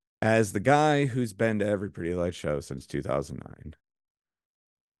 As the guy who's been to every Pretty Light show since 2009,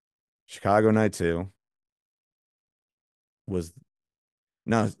 Chicago Night 2 was,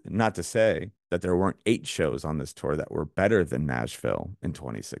 not to say that there weren't 8 shows on this tour that were better than Nashville in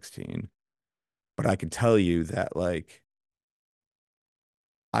 2016, but I can tell you that, like,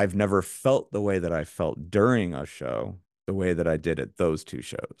 I've never felt the way that I felt during a show the way that I did at those 2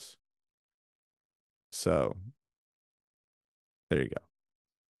 shows. So there you go.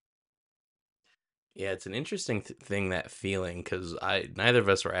 Yeah, it's an interesting thing, that feeling, because I neither of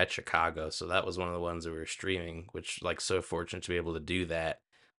us were at Chicago, so that was one of the ones that we were streaming, which, like, so fortunate to be able to do that.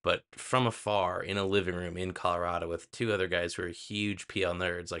 But from afar, in a living room in Colorado with two other guys who are huge PL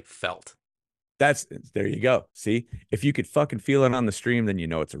nerds, like, felt. There you go. See, if you could fucking feel it on the stream, then you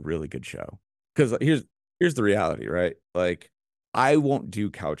know it's a really good show. Because here's the reality, right? Like, I won't do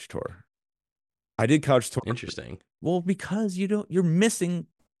couch tour. I did couch tour. Interesting. Well, because you're missing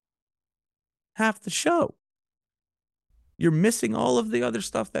half the show. You're missing all of the other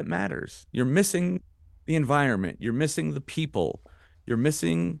stuff that matters. You're missing the environment. You're missing the people. You're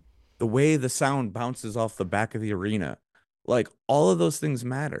missing the way the sound bounces off the back of the arena. Like, all of those things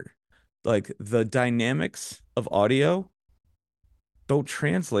matter. Like, the dynamics of audio don't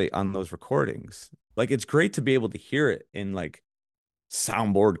translate on those recordings. Like, it's great to be able to hear it in like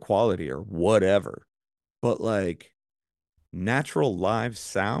soundboard quality or whatever, but like natural live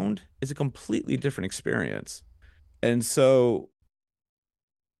sound is a completely different experience. And so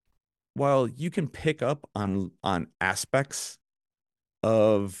while you can pick up on aspects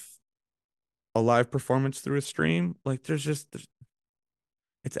of a live performance through a stream, like, it's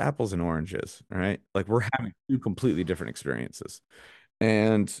apples and oranges, right? Like, we're having 2 completely different experiences.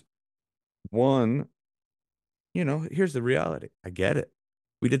 And one, here's the reality. I get it.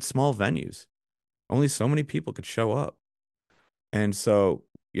 We did small venues. Only so many people could show up. And so,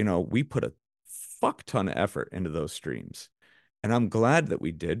 we put a fuck ton of effort into those streams. And I'm glad that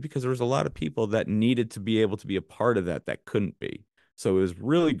we did because there was a lot of people that needed to be able to be a part of that couldn't be. So it was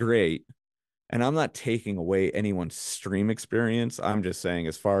really great. And I'm not taking away anyone's stream experience. I'm just saying,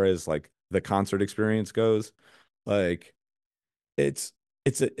 as far as like the concert experience goes, like it's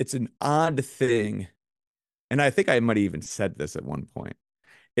it's an odd thing. And I think I might have even said this at one point.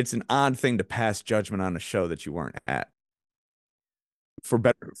 It's an odd thing to pass judgment on a show that you weren't at, for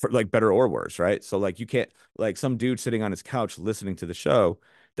better or worse, right? So like you can't, like, some dude sitting on his couch listening to the show,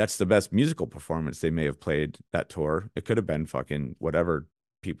 that's the best musical performance they may have played that tour. It could have been fucking whatever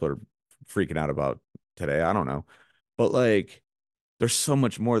people are freaking out about today. I don't know. But like there's so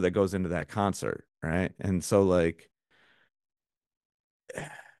much more that goes into that concert, right? And so like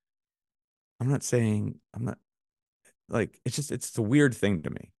I'm not like, it's a weird thing to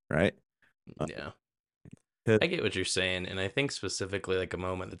me, right? Uh, Yeah. it- I get what you're saying, and I think specifically like a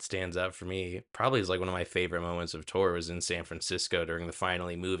moment that stands out for me probably is like one of my favorite moments of tour was in San Francisco during the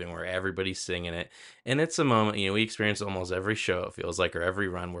Finally Moving, where everybody's singing it, and it's a moment we experience almost every show it feels like, or every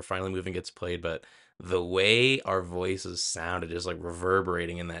run where Finally Moving gets played, but the way our voices sounded just like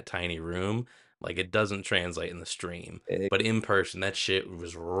reverberating in that tiny room, like it doesn't translate in the stream, it- but in person that shit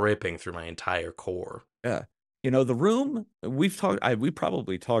was ripping through my entire core. yeah. The room, we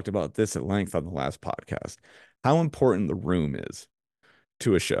probably talked about this at length on the last podcast, how important the room is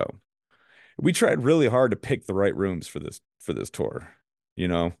to a show. We tried really hard to pick the right rooms for this tour. You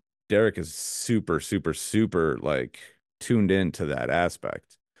know, Derek is super, super, super like tuned into that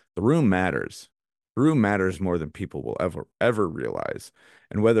aspect. The room matters. The room matters more than people will ever realize.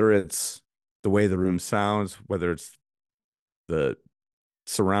 And whether it's the way the room sounds, whether it's the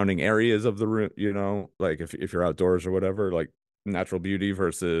surrounding areas of the room, like if you're outdoors or whatever, like natural beauty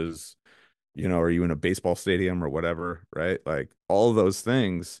versus, are you in a baseball stadium or whatever, right? Like all those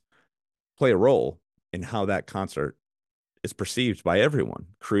things play a role in how that concert is perceived by everyone,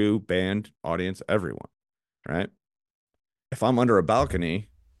 crew, band, audience, everyone, right? If I'm under a balcony,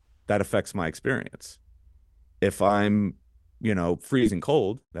 that affects my experience. If I'm, freezing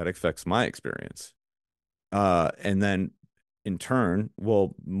cold, that affects my experience. And then in turn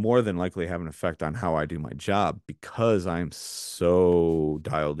will more than likely have an effect on how I do my job because I'm so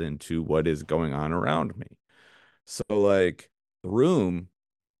dialed into what is going on around me. So like the room,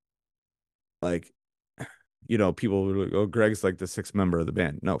 like, people were like, oh, Greg's like the sixth member of the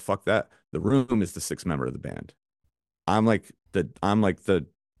band. No, fuck that. The room is the sixth member of the band. I'm like the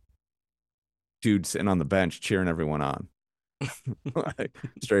dude sitting on the bench cheering everyone on. Like,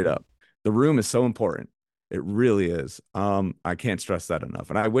 straight up. The room is so important. It really is. I can't stress that enough.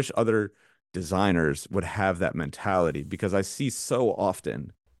 And I wish other designers would have that mentality because I see so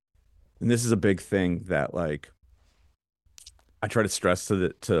often, and this is a big thing that like I try to stress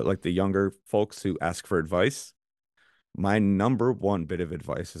to like the younger folks who ask for advice. My number one bit of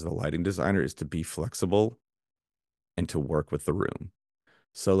advice as a lighting designer is to be flexible and to work with the room.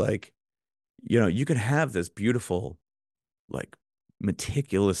 So like, you could have this beautiful, like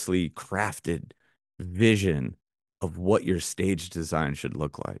meticulously crafted vision of what your stage design should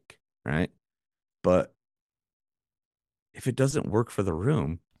look like, right? But if it doesn't work for the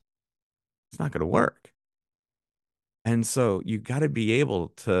room, it's not going to work. And so you got to be able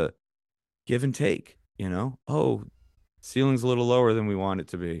to give and take, Oh, ceiling's a little lower than we want it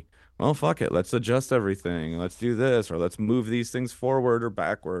to be. Well, fuck it. Let's adjust everything. Let's do this, or let's move these things forward or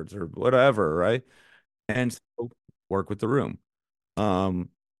backwards or whatever, right? And so work with the room. Um,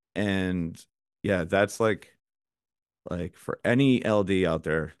 and yeah, that's like for any LD out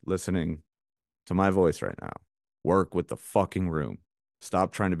there listening to my voice right now, work with the fucking room.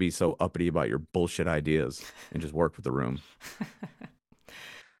 Stop trying to be so uppity about your bullshit ideas and just work with the room.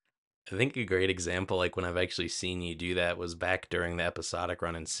 I think a great example, like when I've actually seen you do that, was back during the episodic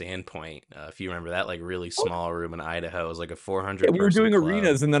run in Sandpoint. If you remember that, like really small room in Idaho, it was like a Yeah, 400 we were person doing club.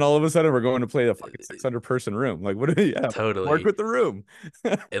 arenas, and then all of a sudden we're going to play a fucking 600 person room. Like, what? Yeah, work Totally. with the room.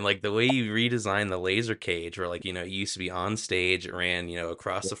 And like the way you redesigned the laser cage, where like it used to be on stage, it ran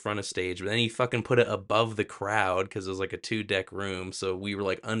across the front of stage, but then you fucking put it above the crowd because it was like a 2 deck room, so we were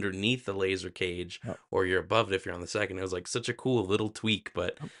like underneath the laser cage, Oh, or you're above it if you're on the second. It was like such a cool little tweak,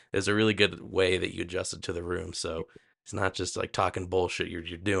 but oh, there's a really good way that you adjusted to the room, so it's not just like talking bullshit. You're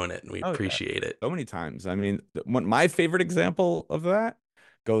doing it, and we oh, yeah, appreciate it. so many times. I mean, my favorite example of that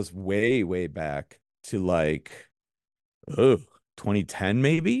goes way, way back to like, oh, 2010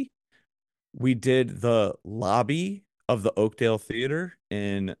 maybe. We did the lobby of the Oakdale Theater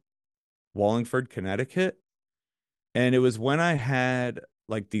in Wallingford, Connecticut. And it was when I had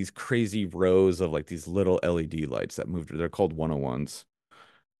like these crazy rows of like these little LED lights that moved. They're called 101s.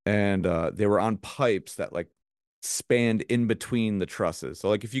 And they were on pipes that like spanned in between the trusses. So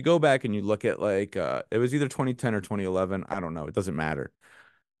like if you go back and you look at like it was either 2010 or 2011, I don't know, it doesn't matter.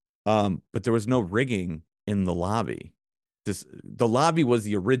 But there was no rigging in the lobby. The lobby was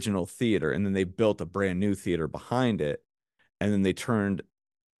the original theater, and then they built a brand new theater behind it, and then they turned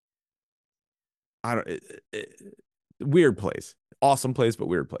I don't weird place. Awesome place, but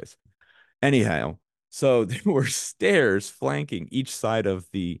weird place. Anyhow, so there were stairs flanking each side of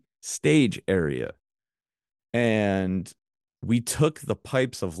the stage area. And we took the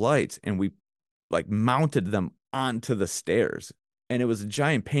pipes of lights and we like mounted them onto the stairs. And it was a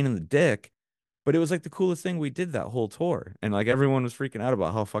giant pain in the dick, but it was like the coolest thing we did that whole tour. And like everyone was freaking out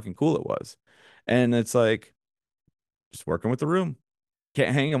about how fucking cool it was. And it's like just working with the room.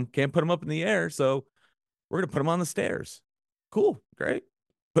 Can't hang them, can't put them up in the air. So we're gonna put them on the stairs. Cool, great.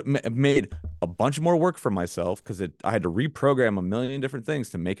 But made a bunch more work for myself because I had to reprogram a million different things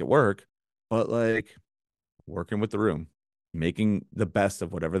to make it work. But like working with the room, making the best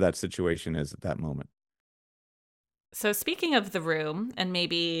of whatever that situation is at that moment. So speaking of the room and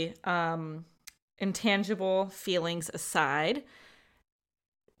maybe intangible feelings aside,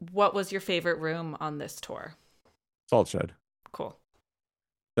 what was your favorite room on this tour? Salt Shed. Cool.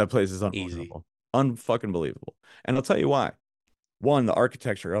 That place is Easy. unbelievable. Unfucking believable. And I'll tell you why. One, the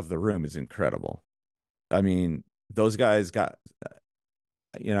architecture of the room is incredible. I mean, those guys got,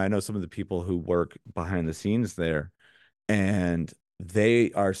 I know some of the people who work behind the scenes there, and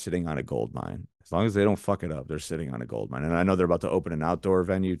they are sitting on a gold mine. As long as they don't fuck it up, they're sitting on a gold mine. And I know they're about to open an outdoor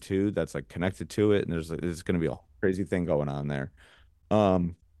venue too that's like connected to it, and there's going to be a crazy thing going on there.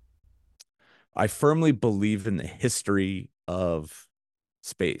 Um, I firmly believe in the history of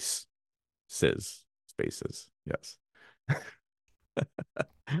space, spaces. Yes.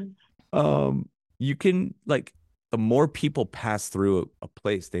 You can like the more people pass through a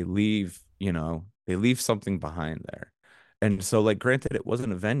place, they leave something behind there. And so, like, granted, it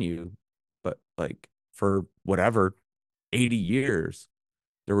wasn't a venue, but like for whatever 80 years,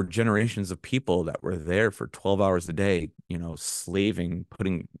 there were generations of people that were there for 12 hours a day, slaving,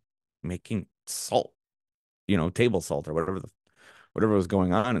 making salt, table salt or whatever was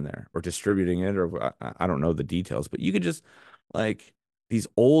going on in there, or distributing it, or I don't know the details, but you could just like these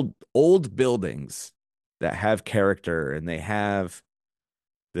old buildings that have character and they have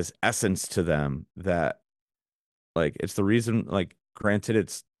this essence to them that like it's the reason, like, granted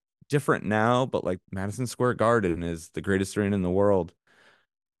it's different now, but like Madison Square Garden is the greatest arena in the world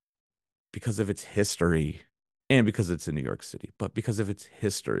because of its history and because it's in New York City, but because of its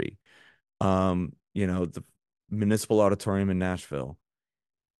history. The Municipal Auditorium in Nashville,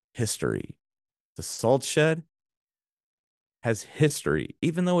 history. The Salt Shed has history,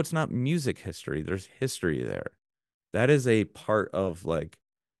 even though it's not music history, there's history there. That is a part of like,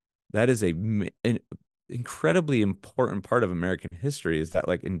 that is an incredibly important part of American history, is that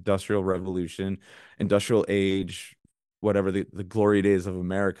like industrial revolution, industrial age, whatever the glory days of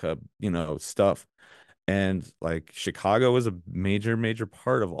America, stuff. And like Chicago was a major, major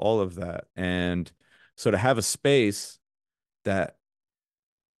part of all of that. And so to have a space that,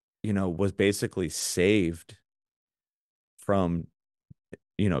 was basically saved from,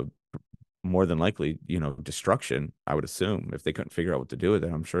 you know, more than likely, destruction, I would assume, if they couldn't figure out what to do with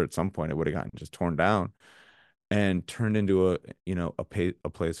it. I'm sure at some point it would have gotten just torn down and turned into a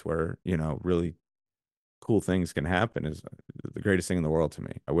place where, really cool things can happen, is the greatest thing in the world to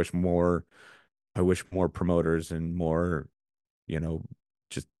me. I wish more promoters and more,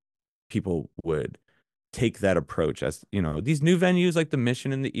 just people would take that approach. As these new venues like the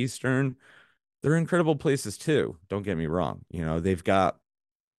Mission and the Eastern, they're incredible places too. Don't get me wrong. They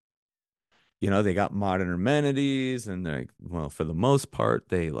got modern amenities, and well, for the most part,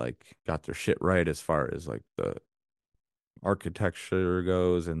 they like got their shit right as far as like the architecture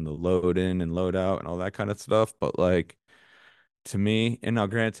goes and the load in and load out and all that kind of stuff. But like to me, and now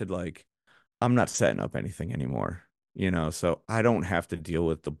granted, like I'm not setting up anything anymore, so I don't have to deal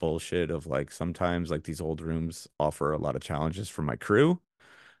with the bullshit of like sometimes like these old rooms offer a lot of challenges for my crew.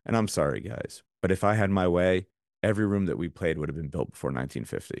 And I'm sorry, guys, but if I had my way, every room that we played would have been built before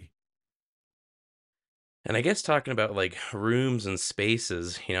 1950. And I guess talking about like rooms and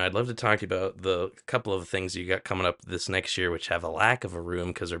spaces, I'd love to talk to you about the couple of things you got coming up this next year, which have a lack of a room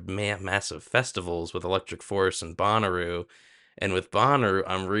because they're massive festivals with Electric Force and Bonnaroo. And with Bonnaroo,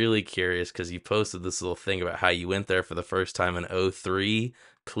 I'm really curious because you posted this little thing about how you went there for the first time in '03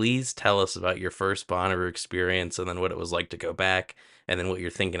 please tell us about your first Bonnaroo experience and then what it was like to go back and then what you're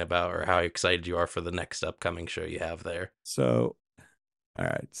thinking about or how excited you are for the next upcoming show you have there. So, all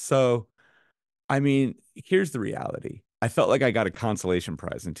right. So, I mean, here's the reality. I felt like I got a consolation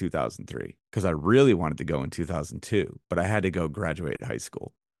prize in 2003 because I really wanted to go in 2002, but I had to go graduate high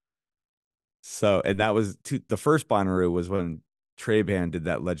school. So, and that was the first Bonnaroo was when Trey Band did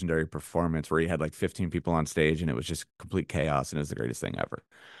that legendary performance where he had like 15 people on stage and it was just complete chaos and it was the greatest thing ever.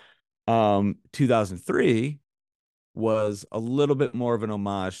 2003 was a little bit more of an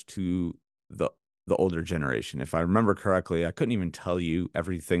homage to the the older generation. If I remember correctly, I couldn't even tell you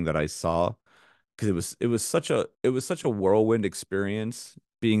everything that I saw because it was such a whirlwind experience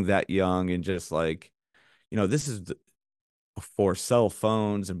being that young and just like, this is before cell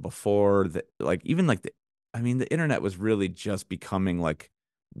phones and before the like even like the I mean the internet was really just becoming like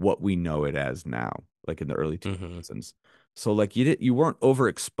what we know it as now, like in the early Hmm. 2000s. So like you weren't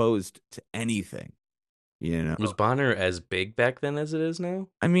overexposed to anything, you know. Was Bonner as big back then as it is now?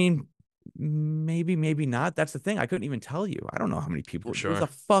 I mean, maybe not. That's the thing. I couldn't even tell you. I don't know how many people. There was a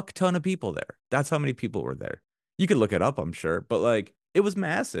Sure. fuck ton of people there. That's how many people were there. You could look it up, I'm sure, but like it was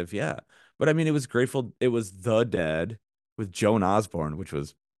massive, yeah. But I mean, it was grateful. It was The Dead with Joan Osborne, which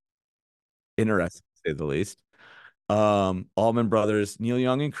was interesting to say the least. Allman Brothers, Neil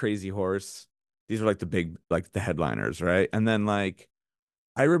Young and Crazy Horse. These were like the big, like the headliners, right? And then like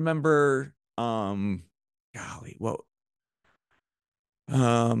I remember, golly, what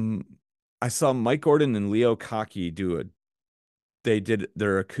Um, I saw Mike Gordon and Leo Cocky do it. They did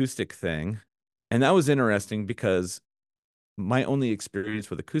their acoustic thing, and that was interesting because my only experience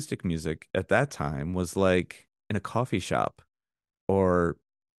with acoustic music at that time was like in a coffee shop or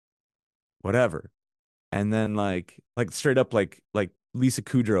whatever. And then like straight up like Lisa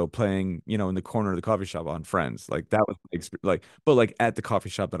Kudrow playing, in the corner of the coffee shop on Friends. Like that was like but like at the coffee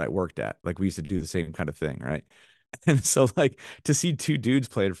shop that I worked at. Like we used to do the same kind of thing, right? And so like to see two dudes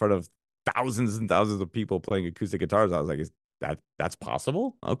play in front of thousands and thousands of people playing acoustic guitars, I was like, is that's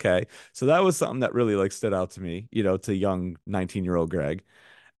possible? Okay. So that was something that really like stood out to me, to young 19-year-old Greg.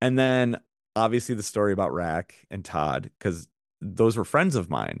 And then obviously the story about Rack and Todd, because those were friends of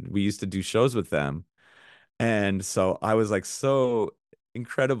mine. We used to do shows with them. And so I was like so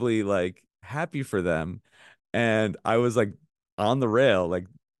incredibly like happy for them. And I was like on the rail, like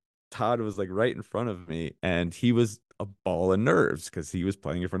Todd was like right in front of me, and he was a ball of nerves because he was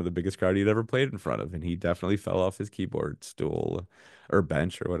playing in front of the biggest crowd he'd ever played in front of, and he definitely fell off his keyboard stool or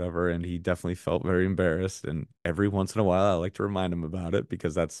bench or whatever, and he definitely felt very embarrassed. And every once in a while, I like to remind him about it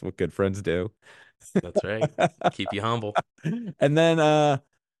because that's what good friends do. That's right. Keep you humble. And then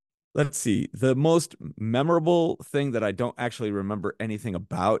let's see. The most memorable thing that I don't actually remember anything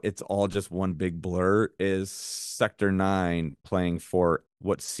about, it's all just one big blur, is Sector 9 playing for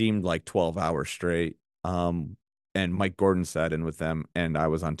what seemed like 12 hours straight. And Mike Gordon sat in with them, and I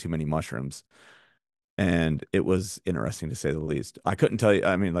was on too many mushrooms. And it was interesting to say the least. I couldn't tell you.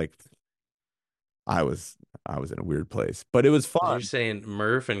 I mean, like I was I was in a weird place, but it was You're fun. saying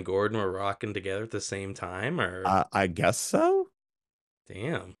Murph and Gordon were rocking together at the same time, or I guess so.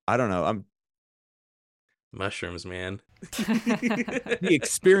 damn, I don't know. I'm mushrooms, man. The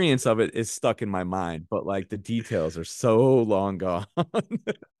experience of it is stuck in my mind, but like the details are so long gone.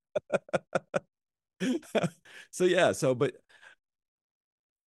 So yeah, but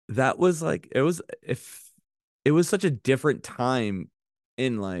that was like it was such a different time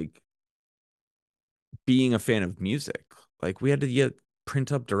in like being a fan of music. Like we had to get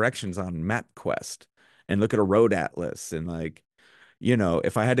print up directions on MapQuest and look at a road atlas and like,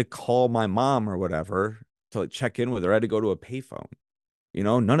 if I had to call my mom or whatever to like check in with her, I had to go to a payphone.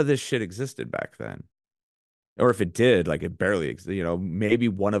 None of this shit existed back then. Or if it did, like it barely existed. Maybe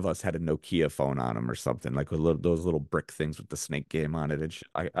one of us had a Nokia phone on him or something, like with those little brick things with the snake game on it.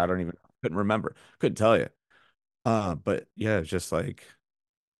 And I don't even couldn't remember, couldn't tell you. But yeah, it's just like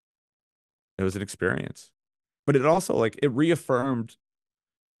it was an experience. But it also like it reaffirmed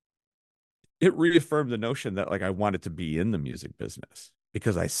the notion that like I wanted to be in the music business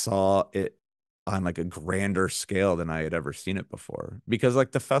because I saw it on like a grander scale than I had ever seen it before. Because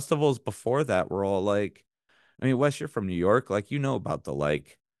like the festivals before that were all like, I mean, Wes, you're from New York, like about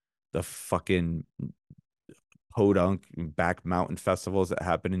the fucking podunk back mountain festivals that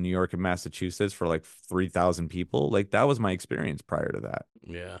happen in New York and Massachusetts for like 3,000 people. Like that was my experience prior to that.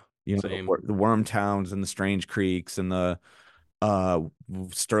 Yeah, The, same. the Worm Towns and the Strange Creeks and the uh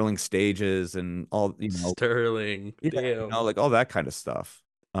Sterling Stages and all, Sterling, yeah, damn. like all that kind of stuff.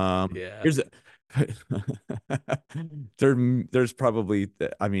 Yeah, Here's a there's probably,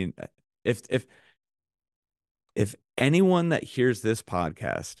 I mean, if If anyone that hears this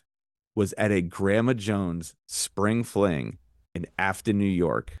podcast was at a Grandma Jones spring fling in Afton, New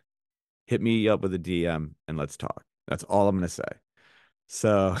York, hit me up with a DM and let's talk. That's all I'm going to say.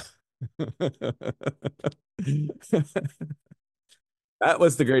 So that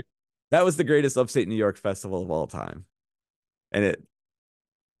was the great that was the greatest upstate New York festival of all time. And it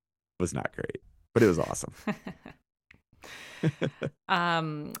was not great, but it was awesome.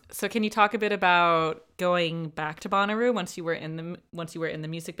 So can you talk a bit about going back to Bonnaroo once you were in the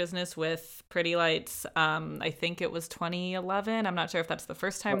music business with Pretty Lights? I think it was 2011. I'm not sure if that's the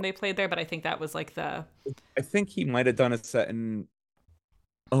first time they played there, but I think that was like the I think he might have done a set in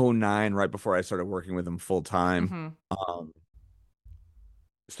 '09, right before I started working with him full time. Mhm.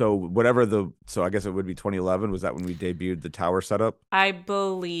 So I guess it would be 2011. Was that when we debuted the tower setup? I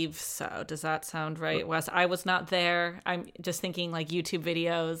believe so. Does that sound right, Wes? I was not there. I'm just thinking like YouTube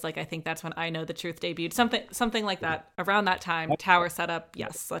videos. Like I think that's when I Know the Truth debuted. Something like that. Around that time, tower setup.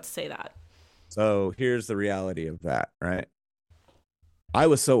 Yes, let's say that. So here's the reality of that, right? I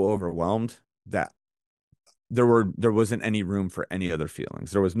was so overwhelmed that there wasn't any room for any other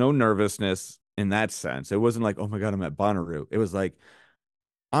feelings. There was no nervousness in that sense. It wasn't like, oh my God, I'm at Bonnaroo. It was like,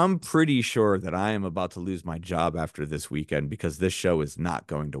 I'm pretty sure that I am about to lose my job after this weekend because this show is not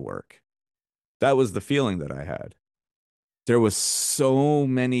going to work. That was the feeling that I had. There was so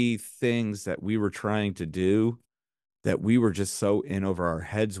many things that we were trying to do that we were just so in over our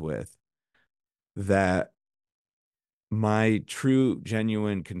heads with that my true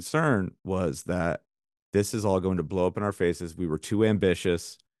genuine concern was that this is all going to blow up in our faces. We were too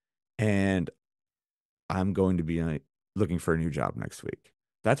ambitious and I'm going to be looking for a new job next week.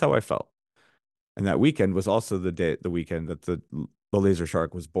 That's how I felt. And that weekend was also the weekend that the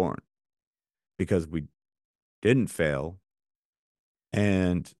Lazershark was born because we didn't fail.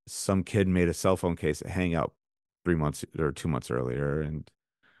 And some kid made a cell phone case at Hangout 3 months or 2 months earlier. And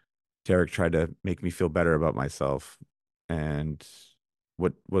Derek tried to make me feel better about myself. And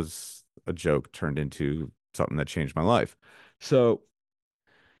what was a joke turned into something that changed my life. So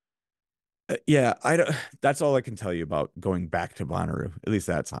yeah, I don't. That's all I can tell you about going back to Bonnaroo. At least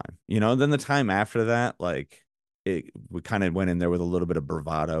that time, Then the time after that, like we kind of went in there with a little bit of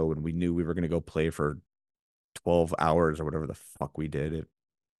bravado, and we knew we were going to go play for 12 hours or whatever the fuck we did. It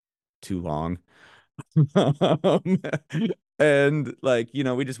too long, um, and like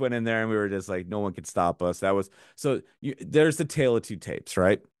we just went in there and we were just like, no one could stop us. That was so. There's the tale of two tapes,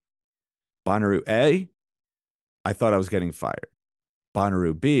 right? Bonnaroo A, I thought I was getting fired.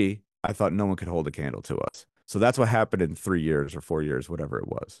 Bonnaroo B, I thought no one could hold a candle to us. So that's what happened in 3 years or 4 years, whatever it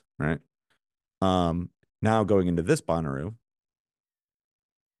was, right? Now going into this Bonnaroo,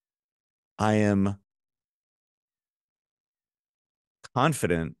 I am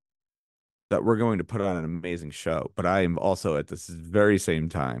confident that we're going to put on an amazing show, but I am also at this very same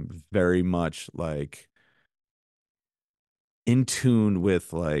time very much like in tune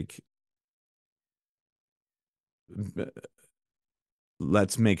with like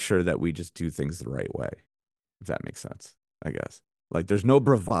let's make sure that we just do things the right way, if that makes sense, I guess. Like there's no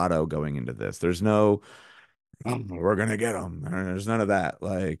bravado going into this. There's no, "Oh, we're gonna get them." There's none of that.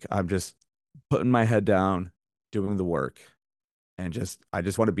 Like I'm just putting my head down, doing the work, and I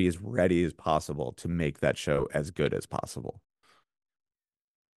just want to be as ready as possible to make that show as good as possible.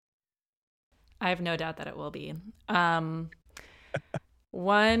 I have no doubt that it will be.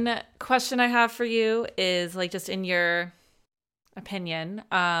 One question I have for you is like just in your opinion,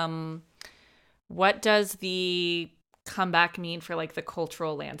 what does the comeback mean for like the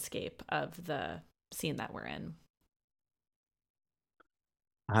cultural landscape of the scene that we're in?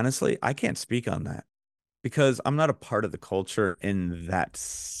 Honestly, I can't speak on that because I'm not a part of the culture in that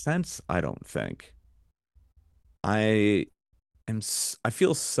sense, I don't think. I I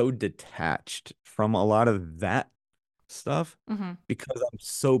feel so detached from a lot of that stuff Mm-hmm. because I'm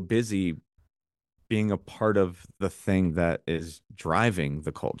so busy being a part of the thing that is driving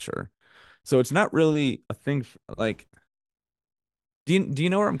the culture. So it's not really a thing like do you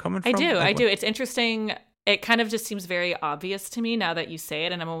know where I'm coming I from? do. Like I what do. It's interesting. It kind of just seems very obvious to me now that you say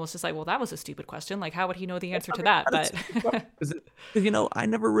it. And I'm almost just like, well, that was a stupid question. Like, how would he know the answer to that? But is it, 'cause, I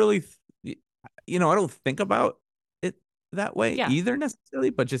never really I don't think about it that way yeah. either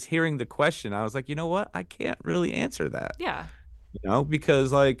necessarily, but just hearing the question, I was like, you know what? I can't really answer that, Yeah.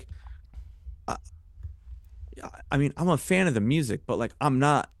 because like I, I mean, I'm a fan of the music, but like I'm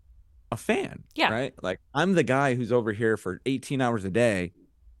not a fan, Yeah. right? Like I'm the guy who's over here for 18 hours a day,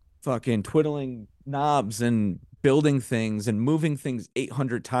 fucking twiddling knobs and building things and moving things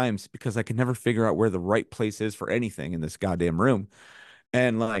 800 times because I can never figure out where the right place is for anything in this goddamn room.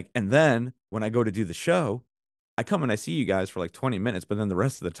 And then when I go to do the show, I come and I see you guys for like 20 minutes, but then the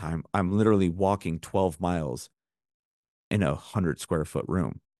rest of the time I'm literally walking 12 miles in a 100 square foot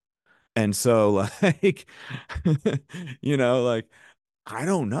room. And so like, like I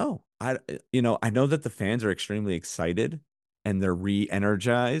don't know. I know that the fans are extremely excited and they're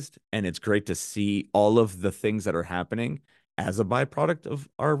re-energized, and it's great to see all of the things that are happening as a byproduct of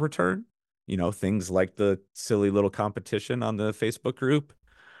our return. Things like the silly little competition on the Facebook group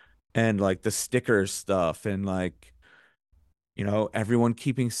and like the sticker stuff and like, everyone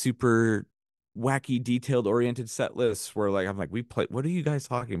keeping super wacky detailed oriented set lists where like I'm like, we play, what are you guys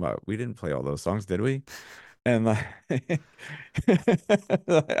talking about? We didn't play all those songs, did we? And like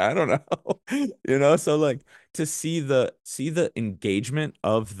I don't know. So like to see the engagement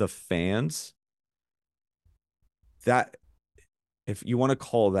of the fans, that if you want to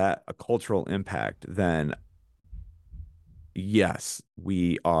call that a cultural impact, then yes,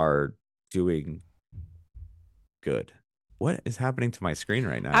 we are doing good. What is happening to my screen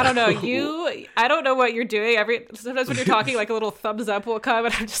right I now? don't know. I don't know what you're doing. Sometimes when you're talking, like a little thumbs up will come,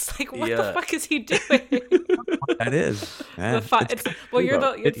 and I'm just like, what the Yeah. fuck is he doing? That is, The man. fi- It's well, you're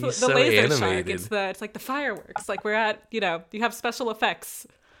the it's He's the so laser shark. animated. It's like the fireworks. Like we're at, you have special effects.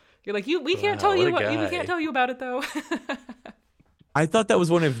 You're like, we can't Wow, tell what you a we guy. can't tell you about it though. I thought that was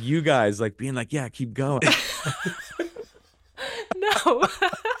one of you guys like being like, yeah, keep going. No.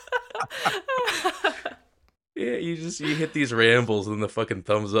 Yeah, you hit these rambles and the fucking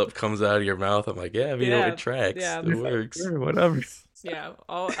thumbs up comes out of your mouth. I'm like, yeah, Yeah, it tracks. yeah. It works. Sure, whatever. Yeah.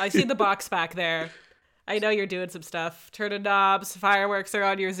 Oh, I see the box back there. I know you're doing some stuff. Turning knobs, fireworks are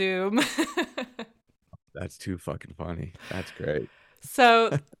on your Zoom. That's too fucking funny. That's great.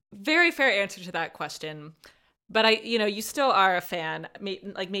 So, very fair answer to that question. But you still are a fan.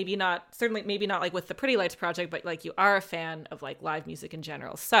 Maybe not, certainly maybe not like with the Pretty Lights project, but like you are a fan of like live music in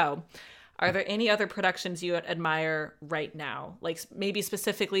general. So, are there any other productions you admire right now? Like maybe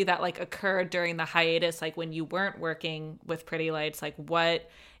specifically that like occurred during the hiatus, like when you weren't working with Pretty Lights, like what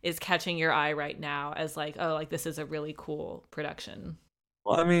is catching your eye right now as like, oh, like this is a really cool production?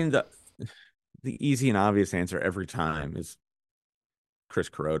 Well, I mean, the easy and obvious answer every time is Chris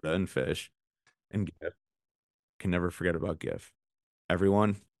Kuroda and Fish and GIF. Can never forget about GIF.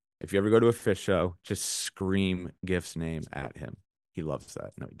 Everyone, if you ever go to a Fish show, just scream GIF's name at him. He loves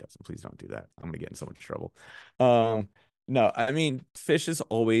that. No, he doesn't. Please don't do that. I'm gonna get in so much trouble. No, I mean, Fish is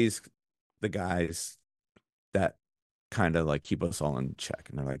always the guys that kind of like keep us all in check,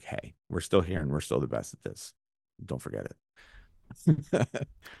 and they're like, "Hey, we're still here, and we're still the best at this. Don't forget it."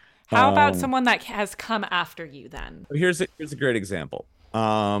 How about someone that has come after you then? Here's a great example.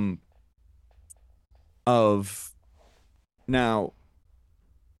 Of now,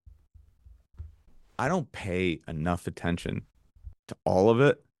 I don't pay enough attention to all of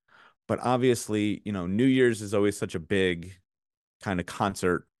it, but obviously, New Year's is always such a big kind of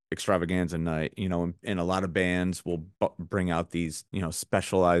concert extravaganza night, and a lot of bands will bring out these,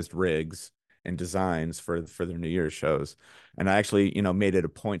 specialized rigs and designs for their New Year's shows. And I actually, made it a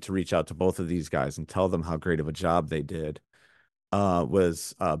point to reach out to both of these guys and tell them how great of a job they did.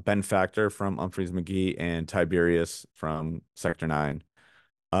 Was Ben Factor from Humphreys McGee and Tiberius from Sector 9.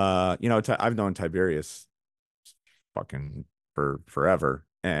 I've known Tiberius fucking for forever.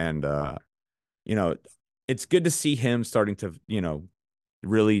 And you know, it's good to see him starting to,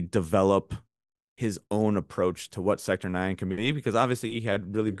 really develop his own approach to what Sector 9 can be, because obviously he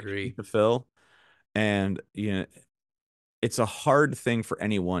had really big shoes Agree. to fill. And it's a hard thing for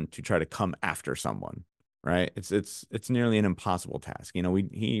anyone to try to come after someone, right? It's nearly an impossible task.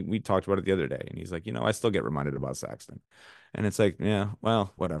 We talked about it the other day, and he's like, I still get reminded about Saxton, and it's like, yeah,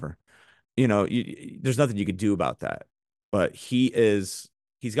 well, whatever. There's nothing you could do about that. But he's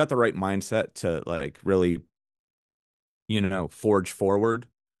got the right mindset to like really, forge forward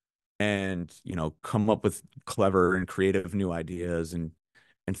and come up with clever and creative new ideas and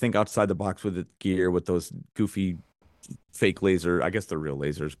think outside the box with the gear with those goofy fake laser. I guess they're real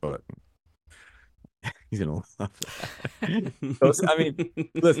lasers, but he's gonna love that. I mean,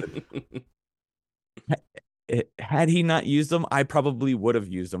 listen, had he not used them, I probably would have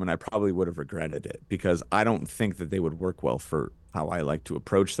used them, and I probably would have regretted it because I don't think that they would work well for how I like to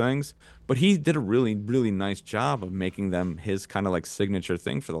approach things. But he did a really, really nice job of making them his kind of like signature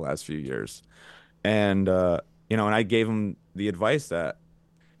thing for the last few years. And and I gave him the advice that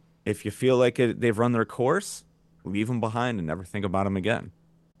if you feel like they've run their course, leave them behind and never think about them again.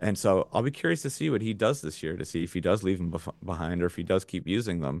 And so I'll be curious to see what he does this year to see if he does leave them behind or if he does keep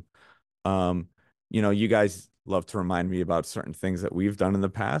using them. Um, you guys love to remind me about certain things that we've done in the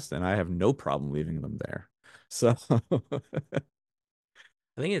past, and I have no problem leaving them there. So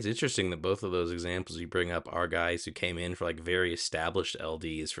I think it's interesting that both of those examples you bring up are guys who came in for like very established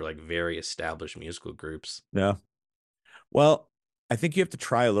LDs for like very established musical groups. Yeah. Well, I think you have to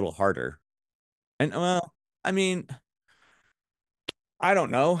try a little harder. And well, I mean, I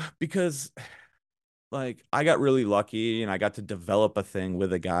don't know because like I got really lucky and I got to develop a thing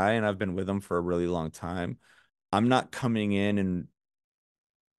with a guy and I've been with him for a really long time. I'm not coming in and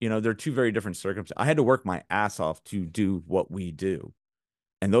they're two very different circumstances. I had to work my ass off to do what we do.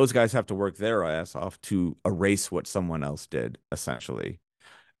 And those guys have to work their ass off to erase what someone else did, essentially.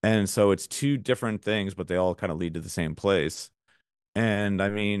 And so it's two different things, but they all kind of lead to the same place. And I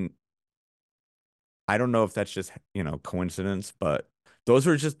mean, I don't know if that's just, coincidence, but those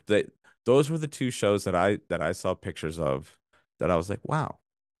were just those were the two shows that I saw pictures of that I was like, wow,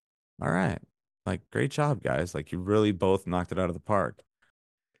 all right. Like, great job, guys. Like, you really both knocked it out of the park.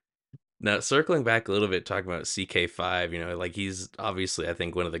 Now, circling back a little bit, talking about CK5, like he's obviously, I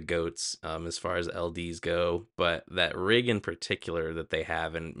think, one of the goats as far as LDs go. But that rig in particular that they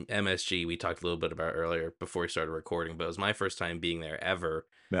have, and MSG, we talked a little bit about earlier before we started recording, but it was my first time being there ever.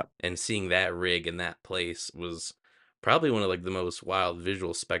 Yeah. And seeing that rig in that place was probably one of like the most wild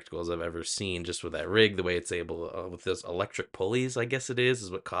visual spectacles I've ever seen. Just with that rig, the way it's able with those electric pulleys, I guess it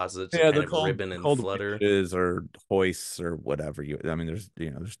is what causes it to Yeah, kind they're of called ribbon and called flutter. winches or hoists or whatever I mean,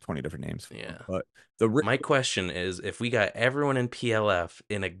 there's 20 different names for them. Yeah. But the My question is, if we got everyone in PLF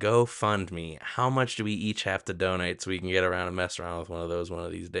in a GoFundMe, how much do we each have to donate so we can get around and mess around with one of those one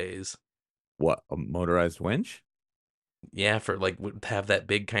of these days? what, a motorized winch? Yeah, for like have that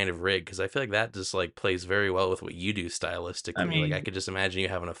big kind of rig, because I feel like that just like plays very well with what you do I stylistically. Like I mean, could just imagine you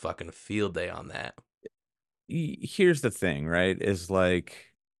having a fucking field day on that. here's the thing, right? Is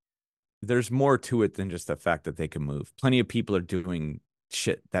like there's more to it than just the fact that they can move. Plenty of people are doing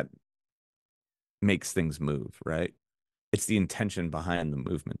shit that makes things move, right? It's the intention behind the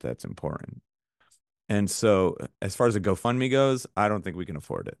movement that's important. And so, as far as the GoFundMe goes, I don't think we can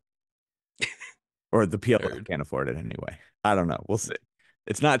afford it, or the PLF Heard. can't afford it anyway. I don't know. We'll see.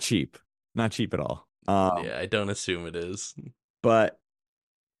 It's not cheap, not cheap at all. Yeah, I don't assume it is. But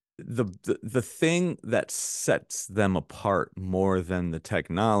the thing that sets them apart more than the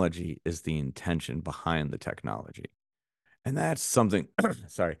technology is the intention behind the technology. And that's something,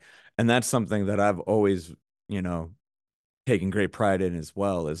 sorry, and that's something that I've always, you know, taken great pride in as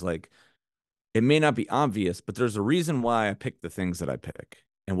well, is like it may not be obvious, but there's a reason why I pick the things that I pick.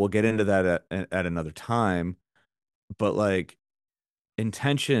 And we'll get into that at another time. But like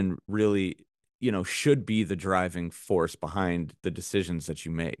intention really, should be the driving force behind the decisions that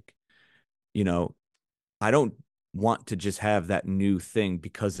you make. You know, I don't want to just have that new thing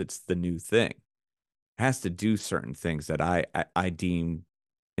because it's the new thing. It has to do certain things that I deem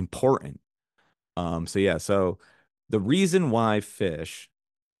important. So yeah, so the reason why fish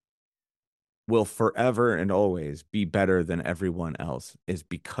will forever and always be better than everyone else is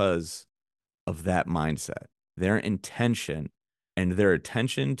because of that mindset. Their intention and their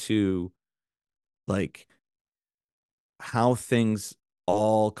attention to like how things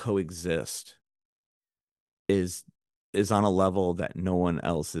all coexist is is on a level that no one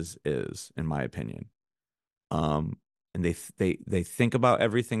else's is, in my opinion. Um, and they think about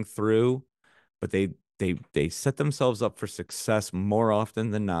everything through, but they set themselves up for success more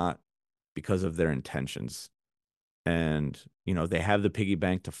often than not because of their intentions. And they have the piggy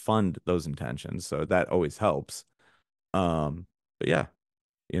bank to fund those intentions, so that always helps. But yeah,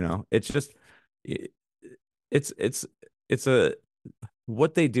 it's just it, it's it's a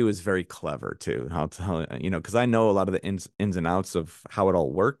what they do is very clever too. Because I know a lot of the ins and outs of how it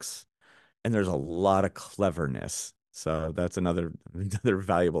all works, and there's a lot of cleverness. So that's another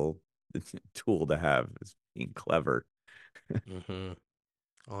valuable tool to have, is being clever. Hmm.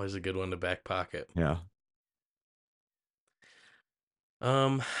 Always a good one to back pocket. Yeah.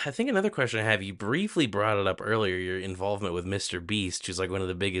 I think another question I have, you briefly brought it up earlier, your involvement with Mr. Beast, who's like one of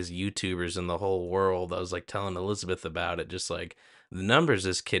the biggest YouTubers in the whole world. I was like telling Elizabeth about it, just like the numbers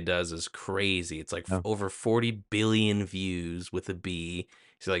this kid does is crazy. It's like Yeah. over 40 billion views with a B.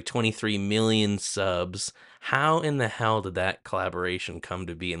 He's like 23 million subs. How in the hell did that collaboration come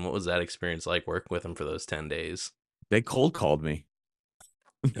to be, and what was that experience like working with him for those 10 days? They cold called me.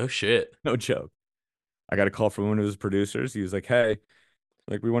 No shit. No joke. I got a call from one of his producers. He was like, "Hey,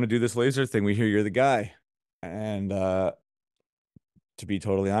 like we want to do this laser thing. We hear you're the guy." And to be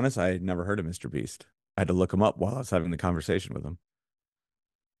totally honest, I had never heard of Mr. Beast. I had to look him up while I was having the conversation with him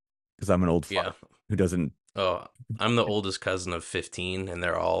because I'm an old Yeah. fart who doesn't. Oh, I'm the oldest cousin of 15, and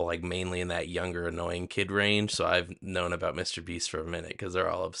they're all like mainly in that younger, annoying kid range. So I've known about Mr. Beast for a minute because they're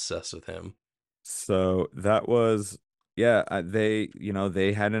all obsessed with him. So that was Yeah,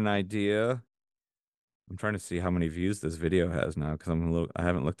 they had an idea. I'm trying to see how many views this video has now because I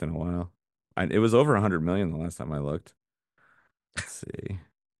haven't looked in a while. It was over 100 million the last time I looked. Let's see.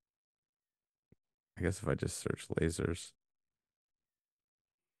 I guess if I just search lasers.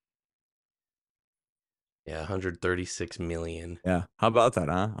 Yeah, 136 million. Yeah. How about that,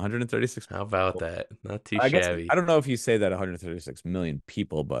 huh? 136 How about people. that? Not too I guess I shabby. don't know if you say that 136 million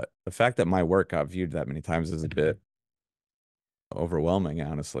people, but the fact that my work got viewed that many times is a bit overwhelming,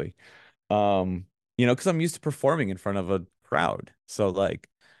 honestly. Because I'm used to performing in front of a crowd. So like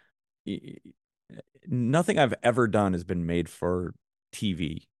y- nothing I've ever done has been made for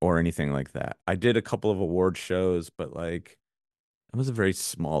TV or anything like that. I did a couple of award shows, but like it was a very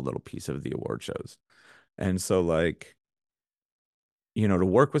small little piece of the award shows. And so like, to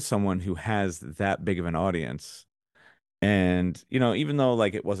work with someone who has that big of an audience and, even though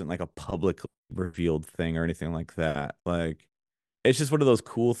like it wasn't like a public revealed thing or anything like that, like it's just one of those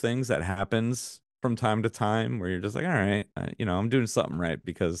cool things that happens from time to time where you're just like, all right, I'm doing something right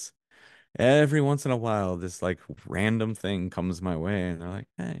because every once in a while this like random thing comes my way and they're like,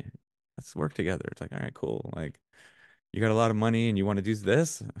 hey, let's work together. It's like, all right, cool. Like you got a lot of money and you want to do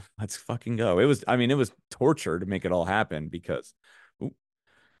this? Let's fucking go. It was torture to make it all happen because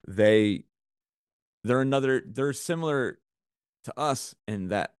they they're similar to us in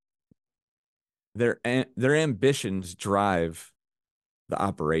that their ambitions drive the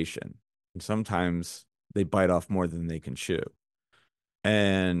operation. And sometimes they bite off more than they can chew.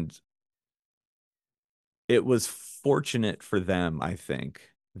 And it was fortunate for them, I think,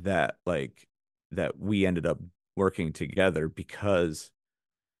 that we ended up working together because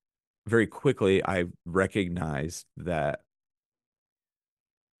very quickly I recognized that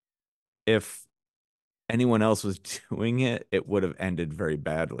if anyone else was doing it, it would have ended very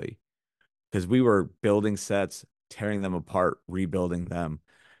badly because we were building sets, tearing them apart, rebuilding them,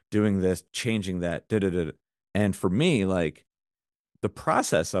 doing this, changing that, da da da. And for me, like the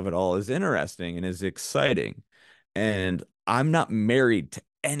process of it all is interesting and is exciting. And I'm not married to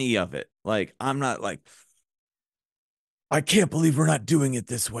any of it. Like, I'm not like, I can't believe we're not doing it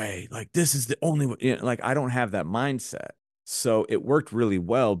this way. Like, this is the only way. Like, I don't have that mindset. So it worked really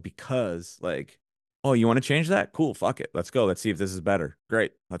well because, like, oh, you want to change that? Cool. Fuck it. Let's go. Let's see if this is better.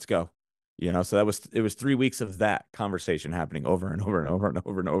 Great. Let's go. So it was 3 weeks of that conversation happening over and over and over and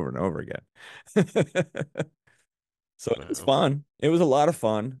over and over and over again. So it was Wow. fun. It was a lot of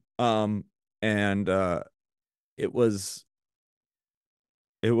fun. And it was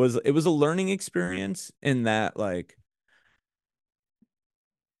it was a learning experience in that like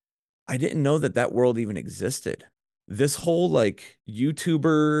I didn't know that that world even existed. This whole like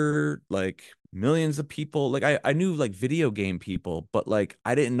YouTuber, like millions of people, like I knew like video game people, but like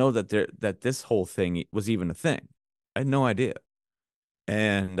I didn't know that this whole thing was even a thing. I had no idea.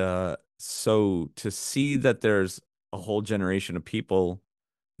 And so to see that there's a whole generation of people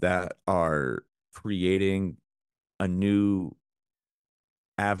that are creating a new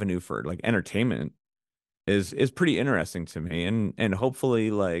avenue for like entertainment is pretty interesting to me and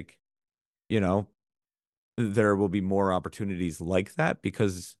hopefully like you know there will be more opportunities like that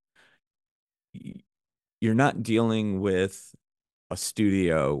because y- you're not dealing with a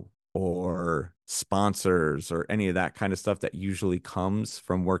studio or sponsors or any of that kind of stuff that usually comes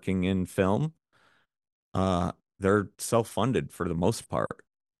from working in film. They're self-funded for the most part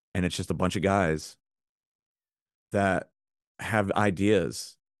and it's just a bunch of guys that have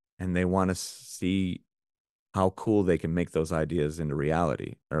ideas and they want to see how cool they can make those ideas into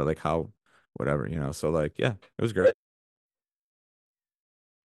reality or like how whatever, so like yeah, it was great.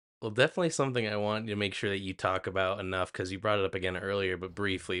 Well, definitely something I want to make sure that you talk about enough because you brought it up again earlier, but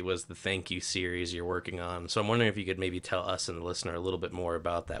briefly was the thank you series you're working on. So I'm wondering if you could maybe tell us and the listener a little bit more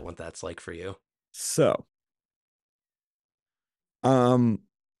about that, what that's like for you. So um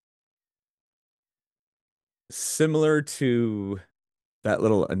similar to that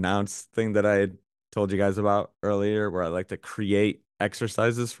little announce thing that I had told you guys about earlier where I like to create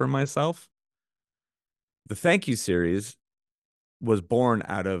exercises for myself, the thank you series was born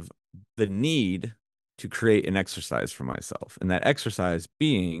out of the need to create an exercise for myself and that exercise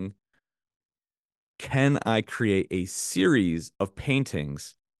being, can I create a series of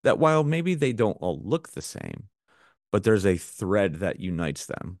paintings that while maybe they don't all look the same, but there's a thread that unites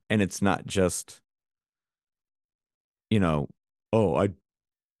them. And it's not just, you know, oh, I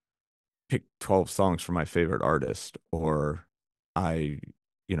picked 12 songs from my favorite artist, or I,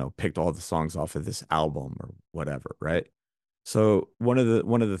 picked all the songs off of this album or whatever, right? So one of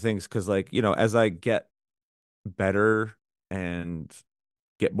the things, because like, as I get better and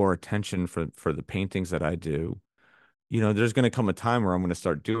get more attention for the paintings that I do, there's going to come a time where I'm going to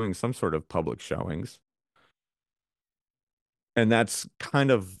start doing some sort of public showings. And that's kind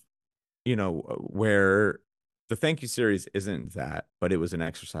of, where the thank you series isn't that, but it was an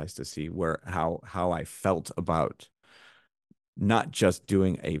exercise to see where how I felt about not just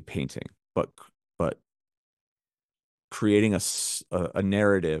doing a painting, but creating a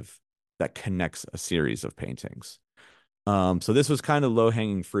narrative that connects a series of paintings. So this was kind of low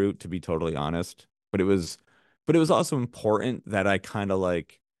hanging fruit, to be totally honest, but it was also important that I kind of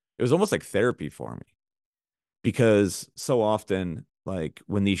like it was almost like therapy for me because so often, like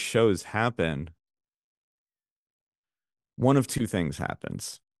when these shows happen, one of two things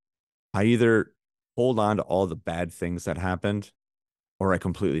happens. I either hold on to all the bad things that happened or I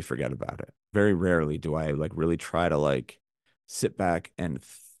completely forget about it. Very rarely do I like really try to like sit back and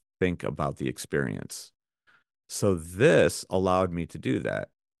think about the experience. So this allowed me to do that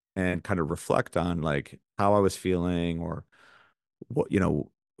and kind of reflect on like how I was feeling or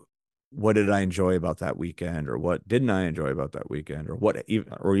what did I enjoy about that weekend or what didn't I enjoy about that weekend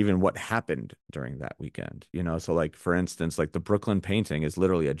or even what happened during that weekend, so like for instance, like the Brooklyn painting is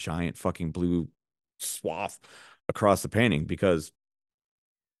literally a giant fucking blue swath across the painting because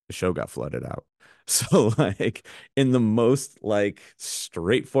the show got flooded out. So like in the most like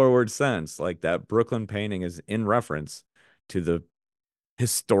straightforward sense, like that Brooklyn painting is in reference to the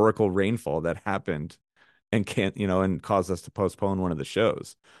historical rainfall that happened and can't, and caused us to postpone one of the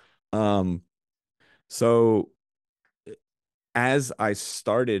shows. Um, so as I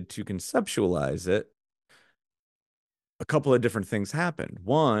started to conceptualize it, a couple of different things happened.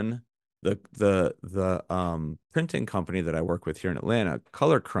 One, the printing company that I work with here in Atlanta,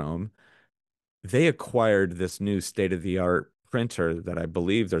 Color Chrome, they acquired this new state-of-the-art printer that I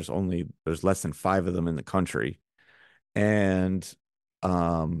believe there's less than five of them in the country. And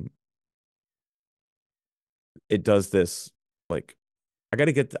um it does this like I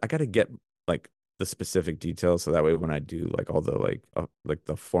gotta get like the specific details so that way when I do like all the like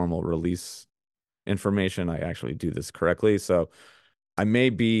the formal release information, I actually do this correctly. So I may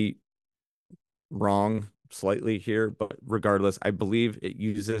be wrong slightly here, but regardless, I believe it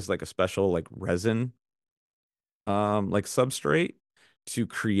uses like a special like resin like substrate to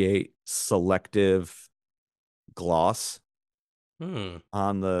create selective gloss Hmm.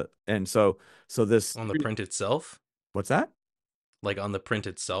 on the and so this On the print itself? what's that? Like on the print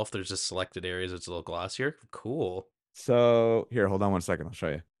itself, there's just selected areas it's a little glossier. Cool. So here, hold on one second, I'll show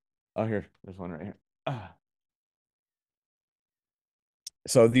you. Oh, here, there's one right here. Ah.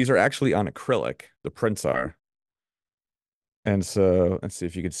 So these are actually on acrylic, the prints are. And so let's see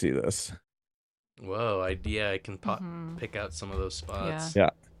if you can see this. Whoa, I can Mm-hmm. pick out some of those Yeah. spots. Yeah.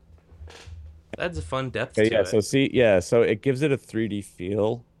 Adds a fun depth Okay, to yeah. So it. see, yeah, so it gives it a 3D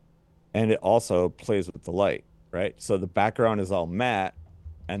feel and it also plays with the light, right? So the background is all matte,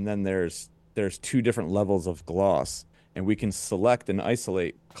 and then there's two different levels of gloss, and we can select and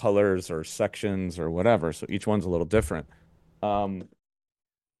isolate colors or sections or whatever. So each one's a little different. Um,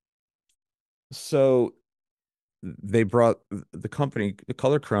 so they brought the company, the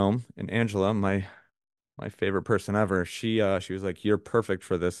Color Chrome, and Angela, my favorite person ever. She was like, "You're perfect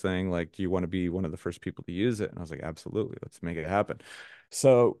for this thing. Like, do you want to be one of the first people to use it?" And I was like, "Absolutely, let's make it happen."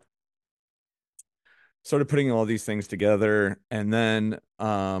 So started putting all these things together, and then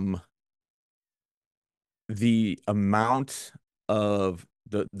the amount of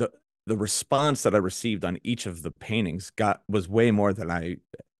the response that I received on each of the paintings got was way more than I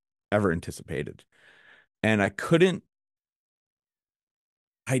ever anticipated. And I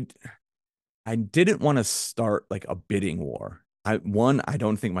I didn't want to start like a bidding war. I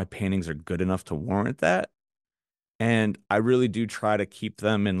don't think my paintings are good enough to warrant that. And I really do try to keep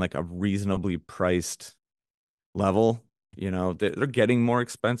them in like a reasonably priced level. They're getting more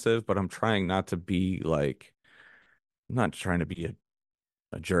expensive, but I'm trying not to be like, I'm not trying to be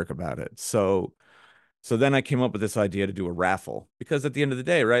a jerk about it. So then I came up with this idea to do a raffle because at the end of the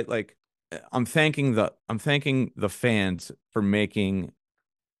day, right? Like I'm thanking the fans for making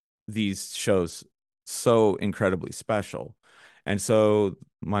these shows so incredibly special. And so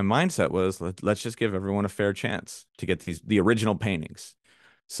my mindset was let's just give everyone a fair chance to get the original paintings.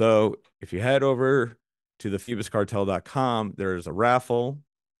 So if you head over to the phoebuscartel.com, there's a raffle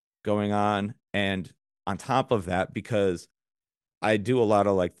going on. And on top of that, because I do a lot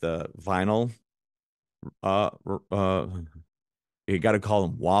of like the vinyl, uh, uh, you got to call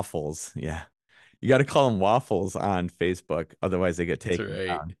them waffles. Yeah. You got to call them waffles on Facebook. Otherwise, they get That's taken right.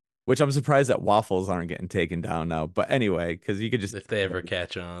 down, which I'm surprised that waffles aren't getting taken down now. But anyway, because you could just, If they ever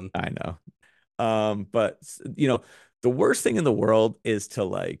catch on. I know. But the worst thing in the world is to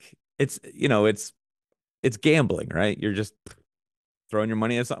like, it's it's gambling, right? You're just throwing your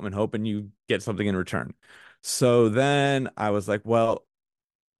money at something and hoping you get something in return. So then I was like, well,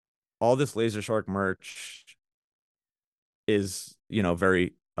 all this Lazershark merch is,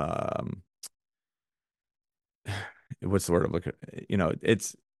 very what's the word I'm looking at?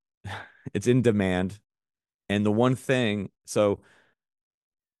 It's in demand. And the one thing, so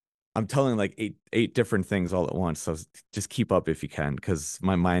I'm telling like eight different things all at once. So just keep up if you can, because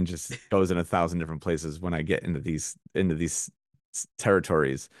my mind just goes in 1,000 different places when I get into these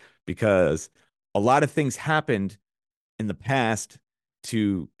territories, because a lot of things happened in the past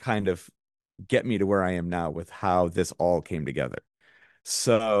to kind of get me to where I am now with how this all came together.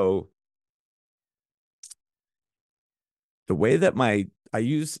 So the way that I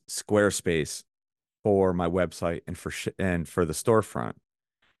use Squarespace for my website and for the storefront.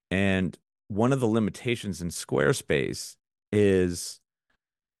 And one of the limitations in Squarespace is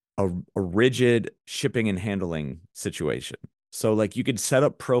a rigid shipping and handling situation. So like you could set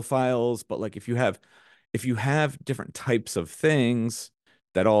up profiles, but like if you have different types of things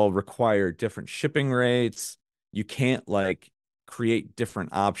that all require different shipping rates, you can't like create different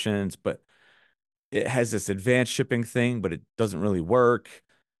options, but it has this advanced shipping thing, but it doesn't really work.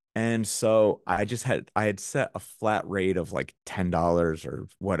 And so I had set a flat rate of like $10 or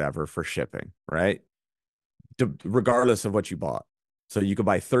whatever for shipping, right? Regardless of what you bought. So you could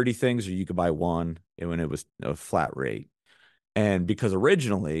buy 30 things or you could buy one when it was a flat rate. And because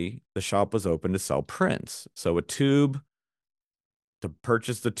originally the shop was open to sell prints. So a tube, to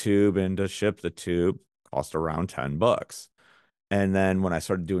purchase the tube and to ship the tube, cost around $10. And then when I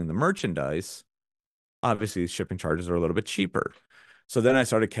started doing the merchandise, obviously shipping charges are a little bit cheaper. So then I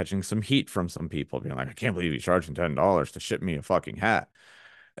started catching some heat from some people being like, I can't believe you're charging $10 to ship me a fucking hat.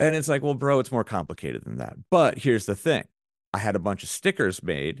 And it's like, well, bro, it's more complicated than that. But here's the thing. I had a bunch of stickers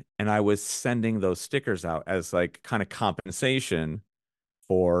made and I was sending those stickers out as like kind of compensation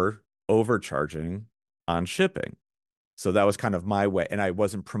for overcharging on shipping. So that was kind of my way. And I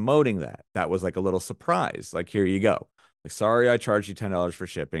wasn't promoting that. That was like a little surprise. Like, here you go. Like, sorry, I charged you $10 for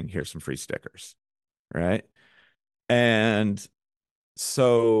shipping. Here's some free stickers. Right. And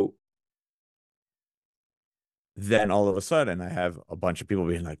so then all of a sudden I have a bunch of people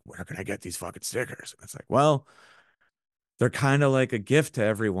being like, where can I get these fucking stickers? And it's like, well, they're kind of like a gift to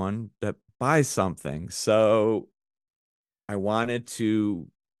everyone that buys something. So I wanted to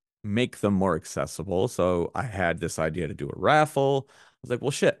make them more accessible. So I had this idea to do a raffle. I was like,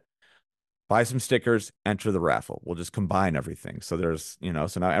 well, shit, buy some stickers, enter the raffle. We'll just combine everything. So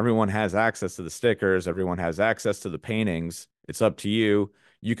so now everyone has access to the stickers, everyone has access to the paintings. It's up to you.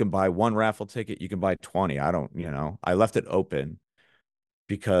 You can buy one raffle ticket, you can buy 20. I don't, I left it open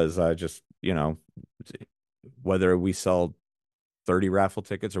because I just, whether we sell 30 raffle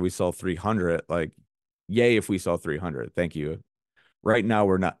tickets or we sell 300, like, yay, if we sell 300. Thank you. Right now,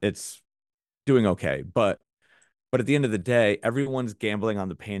 it's doing okay. But at the end of the day, everyone's gambling on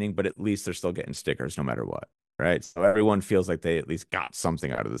the painting, but at least they're still getting stickers no matter what. Right. So everyone feels like they at least got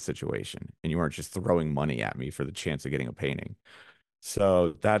something out of the situation and you weren't just throwing money at me for the chance of getting a painting.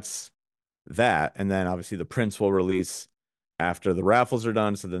 So that's that. And then obviously the prints will release after the raffles are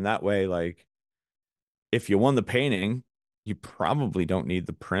done. So then that way, like, if you won the painting, you probably don't need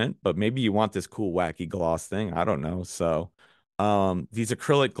the print, but maybe you want this cool, wacky gloss thing. I don't know. So these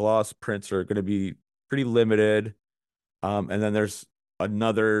acrylic gloss prints are going to be pretty limited. And then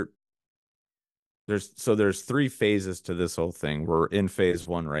another there's three phases to this whole thing. We're in phase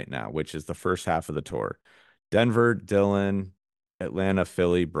one right now, which is the first half of the tour. Denver, Dillon, Atlanta,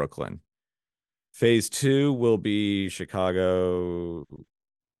 Philly, Brooklyn. Phase two will be Chicago,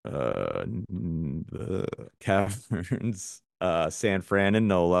 the Caverns, San Fran, and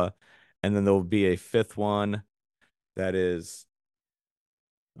NOLA. And then there'll be a fifth one that is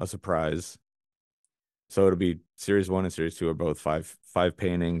a surprise. So it'll be series one and series two are both five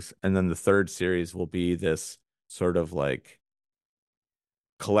paintings. And then the third series will be this sort of like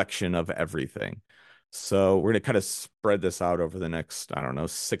collection of everything. So we're gonna kind of spread this out over the next, I don't know,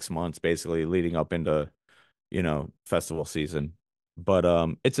 6 months, basically leading up into, festival season. But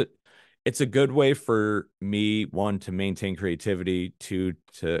it's a good way for me, one, to maintain creativity, two,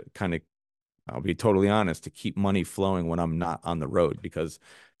 to kind of, I'll be totally honest, to keep money flowing when I'm not on the road, because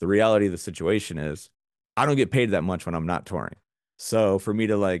the reality of the situation is I don't get paid that much when I'm not touring. So for me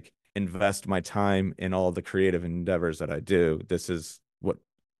to like invest my time in all the creative endeavors that I do, this is what,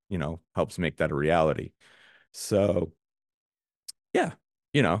 helps make that a reality. So yeah,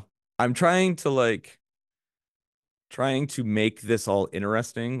 you know, I'm trying to make this all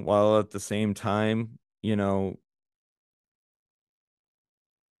interesting while at the same time,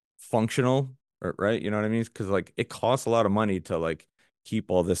 functional. right? You know what I mean? Because like it costs a lot of money to like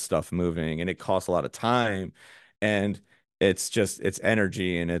keep all this stuff moving, and it costs a lot of time, and it's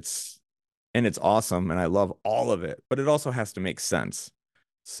energy, and it's awesome, and I love all of it, but it also has to make sense.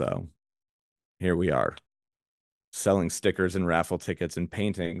 So here we are, selling stickers and raffle tickets and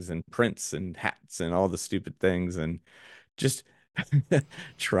paintings and prints and hats and all the stupid things, and just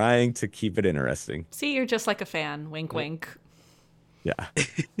trying to keep it interesting. See, you're just like a fan. Wink, Well, wink. Yeah.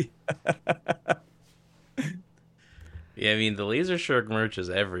 yeah, I mean the Lasershark merch is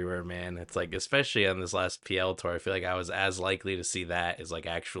everywhere, man. It's like especially on this last PL tour, I feel like I was as likely to see that as like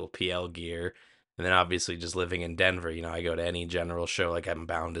actual PL gear. And then obviously just living in Denver, I go to any general show, like I'm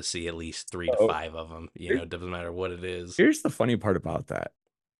bound to see at least three to Oh, five of them. here- It doesn't matter what it is. here's the funny part about that.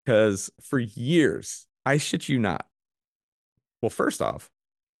 Because for years, I shit you not. Well, first off,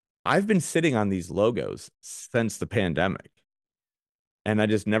 I've been sitting on these logos since the pandemic, and I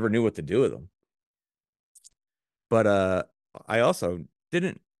just never knew what to do with them. But I also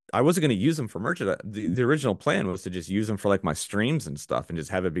didn't. I wasn't going to use them for merch. The original plan was to just use them for like my streams and stuff, and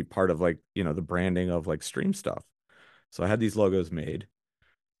just have it be part of like the branding of like stream stuff. So I had these logos made.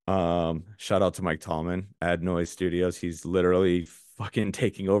 Shout out to Mike Tallman at Noise Studios. He's literally fucking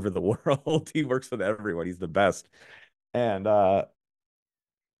taking over the world. He works with everyone. He's the best. And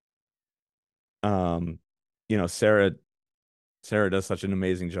um, Sarah does such an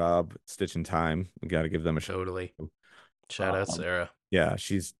amazing job. Stitch in Time. We got to give them a shout. Totally. Shout out Um, Sarah. yeah,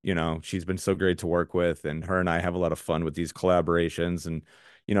 she's been so great to work with, and her and I have a lot of fun with these collaborations. And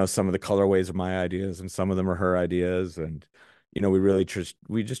some of the colorways are my ideas, and some of them are her ideas, and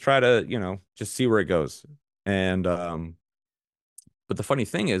we just try to just see where it goes. And but the funny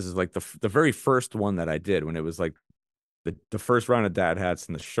thing is like the very first one that I did when it was like the first round of dad hats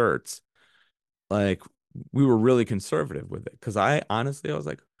and the shirts, like we were really conservative with it because I was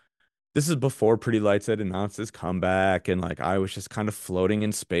like, this is before Pretty Lights had announced his comeback, and like I was just kind of floating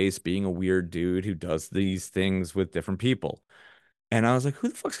in space, being a weird dude who does these things with different people. And I was like, who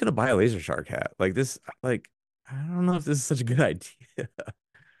the fuck's gonna buy a Lazershark hat? Like this, like, I don't know if this is such a good idea.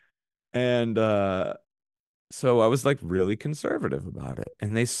 And so I was like really conservative about it.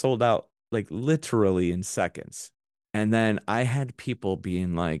 And they sold out like literally in seconds. And then I had people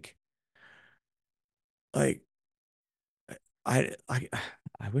being like, I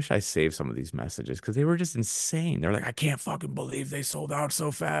I wish I saved some of these messages because they were just insane. They're like, I can't fucking believe they sold out so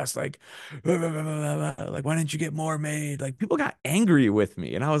fast. Like, like, why didn't you get more made? Like, people got angry with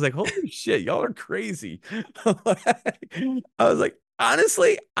me, and I was like, holy shit, y'all are crazy. I was like,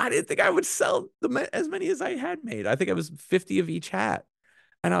 honestly, I didn't think I would sell as many as I had made. I think it was 50 of each hat,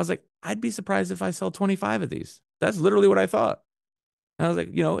 and I was like, I'd be surprised if I sell 25 of these. That's literally what I thought. And I was like,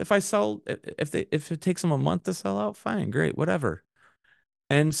 if I sell, if it takes them a month to sell out, fine, great, whatever.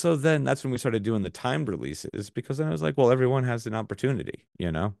 And so then that's when we started doing the timed releases because then I was like, well, everyone has an opportunity.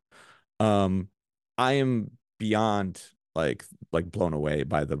 Um, I am beyond blown away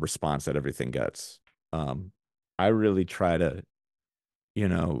by the response that everything gets. Um, I really try to, you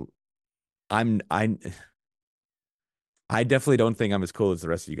know, I'm I definitely don't think I'm as cool as the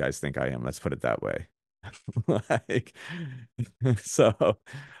rest of you guys think I am. Let's put it that way. Like, so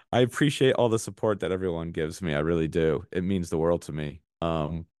I appreciate all the support that everyone gives me. I really do. It means the world to me.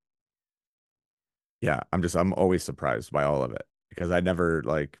 Yeah, I'm always surprised by all of it because I never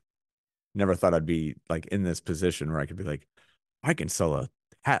thought I'd be like in this position where I could be like, I can sell a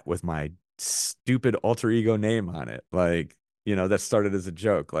hat with my stupid alter ego name on it. Like, that started as a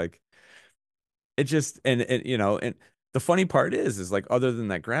joke. Like it just and the funny part is like other than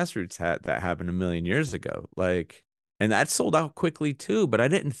that grassroots hat that happened a million years ago, like and that sold out quickly too, but I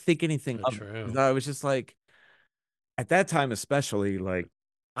didn't think anything Oh, of it. true. 'Cause I was just like at that time, especially, like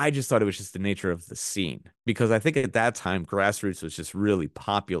I just thought it was just the nature of the scene because I think at that time grassroots was just really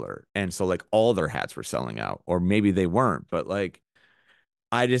popular. And so like all their hats were selling out, or maybe they weren't, but like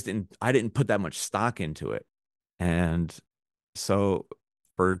I didn't put that much stock into it. And so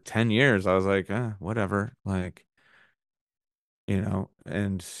for 10 years, I was like, whatever, like,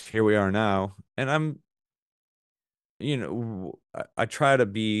 and here we are now. And I try to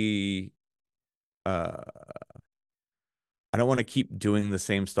be uh I don't want to keep doing the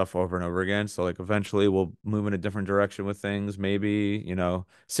same stuff over and over again. So like eventually we'll move in a different direction with things. Maybe,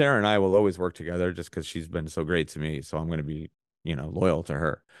 Sarah and I will always work together just because she's been so great to me. So I'm going to be, loyal to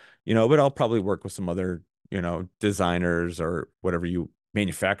her, but I'll probably work with some other, designers or whatever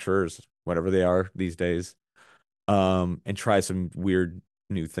manufacturers, whatever they are these days. And try some weird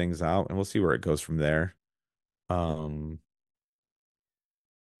new things out and we'll see where it goes from there. Um,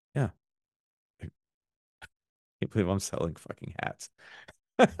 yeah, I can't believe I'm selling fucking hats.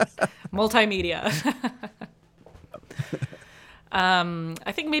 Multimedia.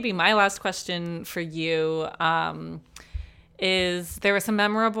 I think maybe my last question for you is there were some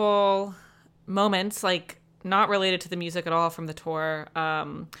memorable moments, like not related to the music at all from the tour.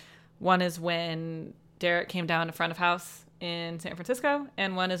 One is when Derek came down to front of house in San Francisco,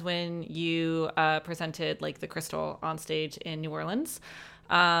 and one is when you presented like the Crystal on stage in New Orleans.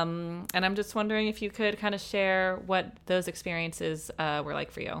 And I'm just wondering if you could kind of share what those experiences were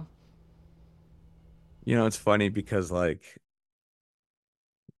like for you. It's funny because like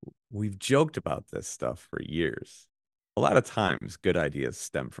we've joked about this stuff for years. A lot of times good ideas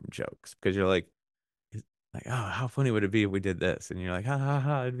stem from jokes because you're like, oh, how funny would it be if we did this? And you're like, ha ha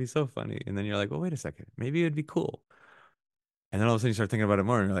ha, it'd be so funny. And then you're like, well, wait a second, maybe it'd be cool. And then all of a sudden you start thinking about it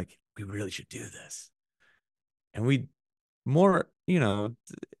more and you're like, we really should do this. And we more,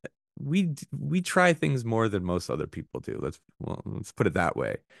 we try things more than most other people do. Let's put it that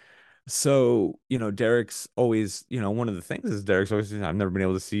way. So, Derek's always, one of the things is Derek's always, I've never been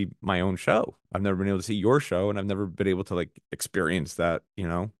able to see my own show. I've never been able to see your show, and I've never been able to like experience that.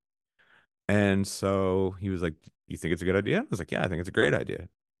 And so he was like, you think it's a good idea? I was like, yeah, I think it's a great idea.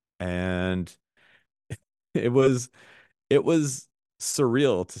 And it was it was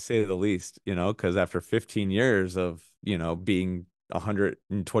surreal to say the least, because after 15 years of, being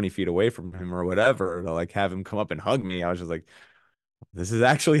 120 feet away from him or whatever, to like have him come up and hug me, I was just like, this is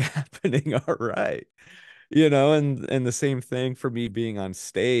actually happening. All right. And the same thing for me being on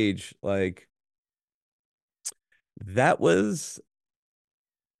stage, like that was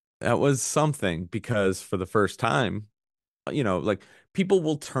that was something because for the first time, like people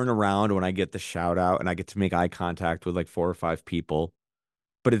will turn around when I get the shout out and I get to make eye contact with like four or five people,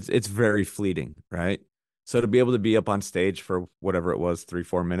 but it's very fleeting, right? So to be able to be up on stage for whatever it was, 3,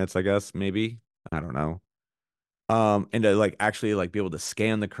 4 minutes, I guess, maybe, I don't know. And to like actually like be able to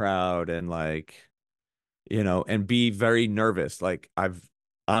scan the crowd and like, and be very nervous. Like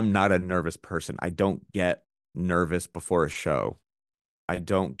I'm not a nervous person. I don't get nervous before a show. I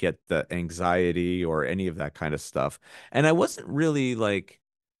don't get the anxiety or any of that kind of stuff. And I wasn't really like,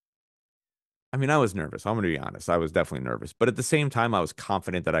 I mean, I was nervous. I'm going to be honest. I was definitely nervous, but at the same time, I was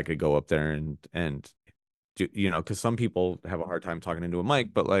confident that I could go up there and do, because some people have a hard time talking into a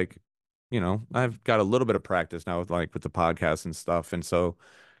mic, but like, I've got a little bit of practice now with the podcast and stuff, and so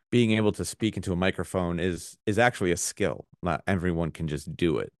being able to speak into a microphone is actually a skill. Not everyone can just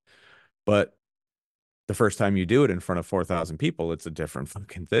do it, but the first time you do it in front of 4,000 people, it's a different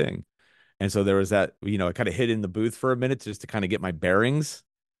fucking thing. And so there was that, I kind of hid in the booth for a minute just to kind of get my bearings.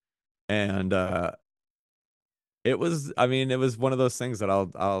 And I mean, it was one of those things that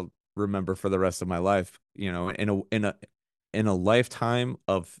I'll remember for the rest of my life, in a lifetime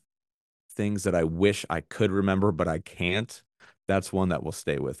of things that I wish I could remember, but I can't. That's one that will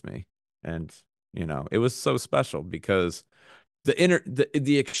stay with me. And, it was so special because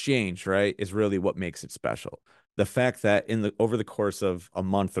the exchange, right, is really what makes it special. The fact that over the course of a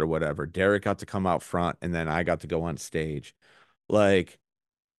month or whatever, Derek got to come out front and then I got to go on stage. Like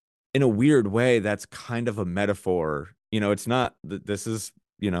in a weird way, that's kind of a metaphor. It's not this is,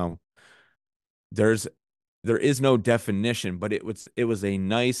 there's there is no definition, but it was a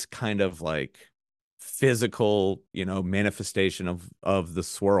nice kind of like physical, manifestation of the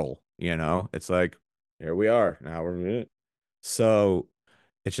swirl. It's like here we are now we're so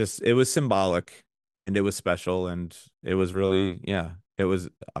it was symbolic and it was special and it was really, yeah, it was.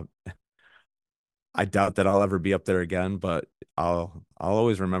 I doubt that I'll ever be up there again, but I'll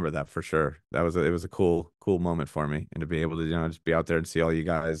always remember that for sure. It was a cool moment for me, and to be able to just be out there and see all you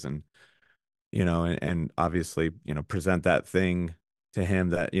guys and and obviously present that thing to him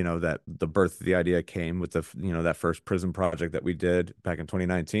that that the birth of the idea came with the that first prison project that we did back in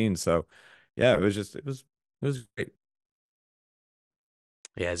 2019. So yeah, it was great.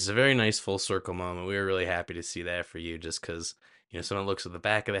 Yeah, it's a very nice full circle moment. We were really happy to see that for you just because, someone looks at the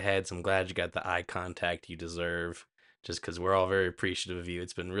back of the head. So I'm glad you got the eye contact you deserve just because we're all very appreciative of you.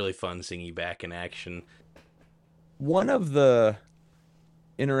 It's been really fun seeing you back in action. One of the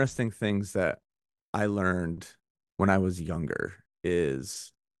interesting things that I learned when I was younger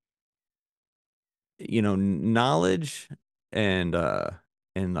is, knowledge and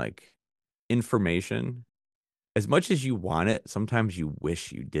like information, as much as you want it, sometimes you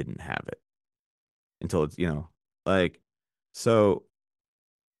wish you didn't have it until it's, like, so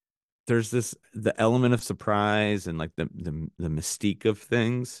there's the element of surprise and like the mystique of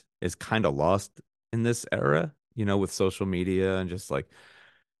things is kind of lost in this era, with social media and just like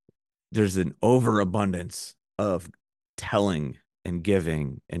there's an overabundance of telling and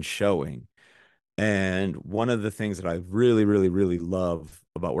giving and showing. And one of the things that I really, really, really love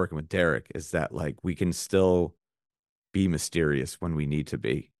about working with Derek is that like we can still be mysterious when we need to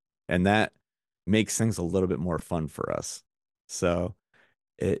be. And that makes things a little bit more fun for us. So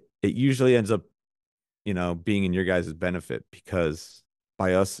it usually ends up, being in your guys' benefit because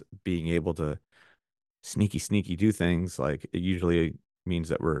by us being able to sneaky do things, like it usually means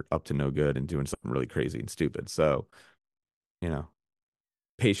that we're up to no good and doing something really crazy and stupid. So, you know,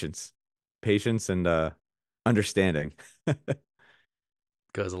 patience, patience and understanding.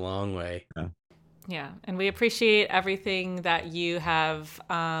 Goes a long way. Yeah. Yeah, and we appreciate everything that you have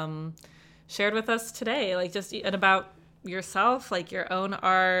shared with us today, like just and about yourself, like your own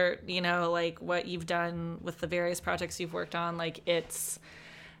art, like what you've done with the various projects you've worked on. Like it's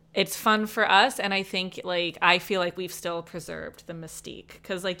fun for us, and I think like I feel like we've still preserved the mystique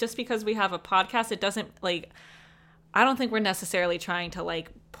because like just because we have a podcast, it doesn't like I don't think we're necessarily trying to like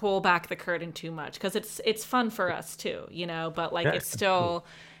pull back the curtain too much because it's fun for us too, but like it's still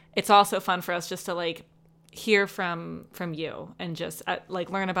it's also fun for us just to like hear from you and just like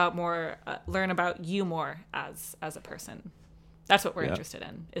learn about you more as a person. That's what we're interested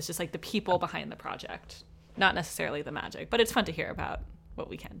in. It's just like the people behind the project, not necessarily the magic, but it's fun to hear about what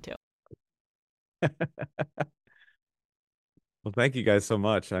we can too. Well, thank you guys so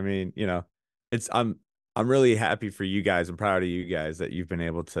much. I mean, it's I'm really happy for you guys. I'm proud of you guys that you've been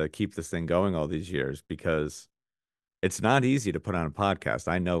able to keep this thing going all these years because it's not easy to put on a podcast.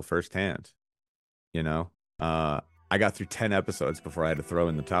 I know firsthand, you know. I got through 10 episodes before I had to throw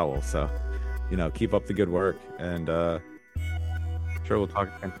in the towel. So, keep up the good work and sure we'll talk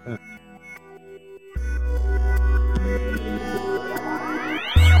again soon.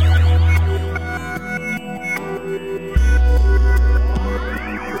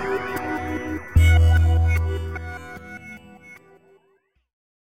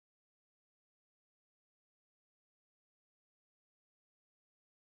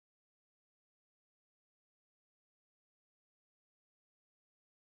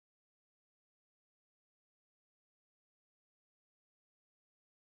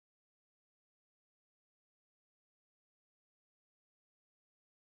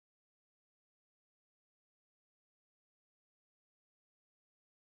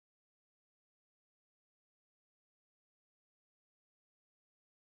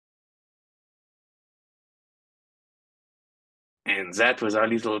 And that was our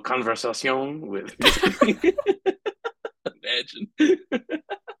little conversation with. Imagine.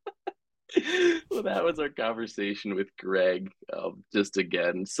 Well, that was our conversation with Greg. Just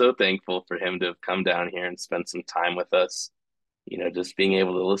again, so thankful for him to have come down here and spent some time with us. Just being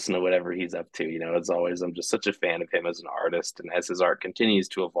able to listen to whatever he's up to. As always, I'm just such a fan of him as an artist. And as his art continues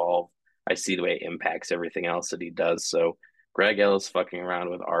to evolve, I see the way it impacts everything else that he does. So, Greg Ellis fucking around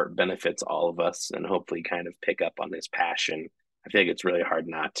with art benefits all of us and hopefully kind of pick up on his passion. I feel like it's really hard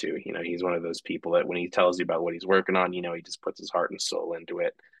not to. He's one of those people that when he tells you about what he's working on, he just puts his heart and soul into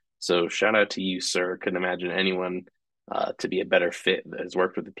it. So, shout out to you, sir. Couldn't imagine anyone to be a better fit that has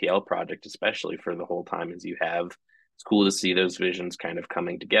worked with the PL project, especially for the whole time as you have. It's cool to see those visions kind of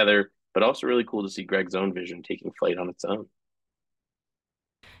coming together, but also really cool to see Greg's own vision taking flight on its own.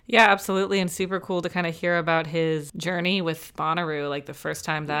 Yeah, absolutely. And super cool to kind of hear about his journey with Bonnaroo, like the first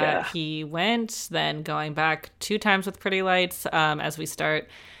time that he went, then going back 2 times with Pretty Lights as we start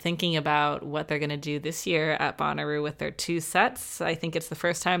thinking about what they're going to do this year at Bonnaroo with their 2 sets. I think it's the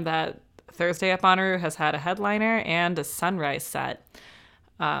first time that Thursday at Bonnaroo has had a headliner and a sunrise set.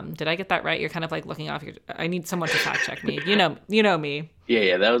 Did I get that right? You're kind of like looking off your... I need someone to fact check me. You know me.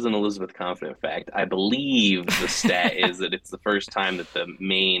 Yeah, that was an Elizabeth Confident fact. I believe the stat is that it's the first time that the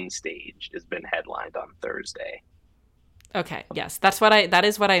main stage has been headlined on Thursday. Okay, yes, that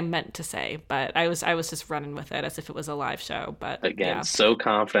is what I meant to say, but I was just running with it as if it was a live show. But again, so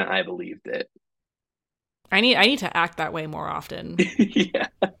confident I believed it. I need to act that way more often. Yeah.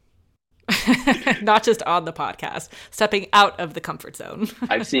 Not just on the podcast, stepping out of the comfort zone.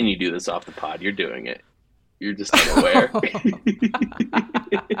 I've seen you do this off the pod. You're doing it. You're just unaware.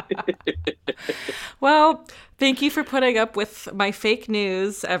 Well, thank you for putting up with my fake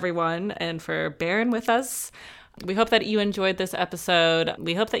news, everyone, and for bearing with us. We hope that you enjoyed this episode.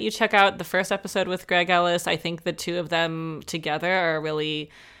 We hope that you check out the first episode with Greg Ellis. I think the 2 of them together are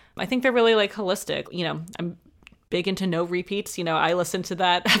really, I think they're really like holistic. I'm big into no repeats. I listened to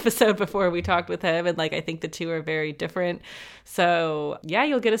that episode before we talked with him, and like I think the 2 are very different. So yeah,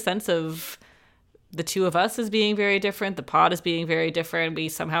 you'll get a sense of the 2 of us as being very different. The pod as being very different. We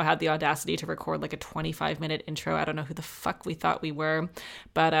somehow had the audacity to record like a 25-minute intro. I don't know who the fuck we thought we were,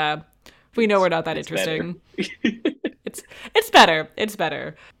 but we know we're not that interesting. Better. It's better. It's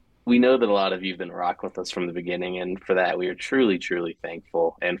better. we know that a lot of you have been rocking with us from the beginning, and for that, we are truly, truly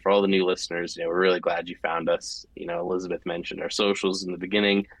thankful. And for all the new listeners, we're really glad you found us. Elizabeth mentioned our socials in the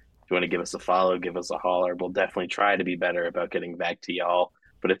beginning. If you want to give us a follow, give us a holler. We'll definitely try to be better about getting back to y'all.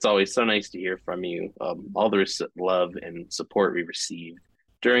 But it's always so nice to hear from you. All the love and support we received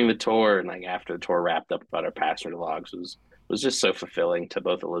during the tour and like after the tour wrapped up about our passenger logs was just so fulfilling to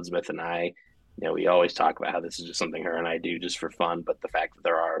both Elizabeth and I. We always talk about how this is just something her and I do just for fun, but the fact that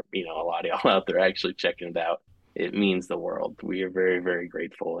there are, a lot of y'all out there actually checking it out, it means the world. We are very, very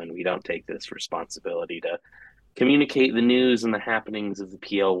grateful, and we don't take this responsibility to communicate the news and the happenings of the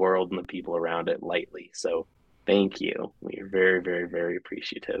PL world and the people around it lightly. So thank you. We are very, very, very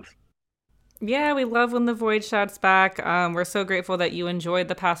appreciative. Yeah, we love when the void shouts back. We're so grateful that you enjoyed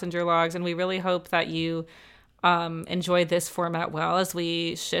the passenger logs, and we really hope that you enjoy this format well as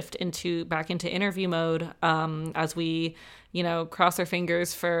we shift back into interview mode, as we cross our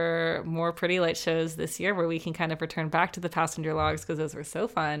fingers for more Pretty Light shows this year where we can kind of return back to the passenger logs because those were so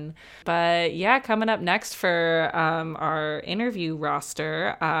fun. But yeah, coming up next for our interview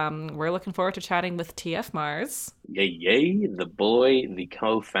roster, we're looking forward to chatting with TF Mars. Yay, the boy, the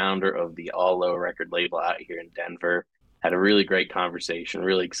co-founder of the All Low record label out here in Denver. Had a really great conversation.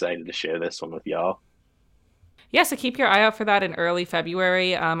 Really excited to share this one with y'all. Yeah, so keep your eye out for that in early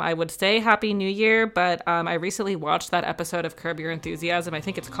February. I would say Happy New Year, but I recently watched that episode of Curb Your Enthusiasm. I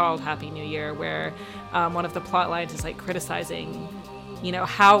think it's called Happy New Year, where one of the plot lines is like criticizing,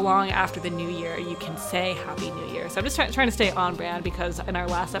 how long after the new year you can say Happy New Year. So I'm just trying to stay on brand because in our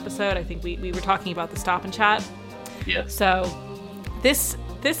last episode, I think we were talking about the stop and chat. Yeah. So this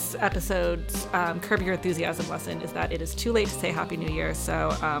episode's Curb Your Enthusiasm lesson is that it is too late to say Happy New Year. So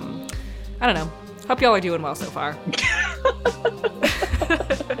I don't know. Hope y'all are doing well so far.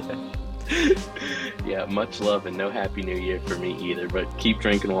 Yeah, much love and no Happy New Year for me either. But keep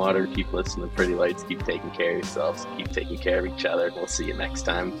drinking water, keep listening to Pretty Lights, keep taking care of yourselves, keep taking care of each other. We'll see you next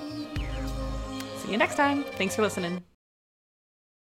time. See you next time. Thanks for listening.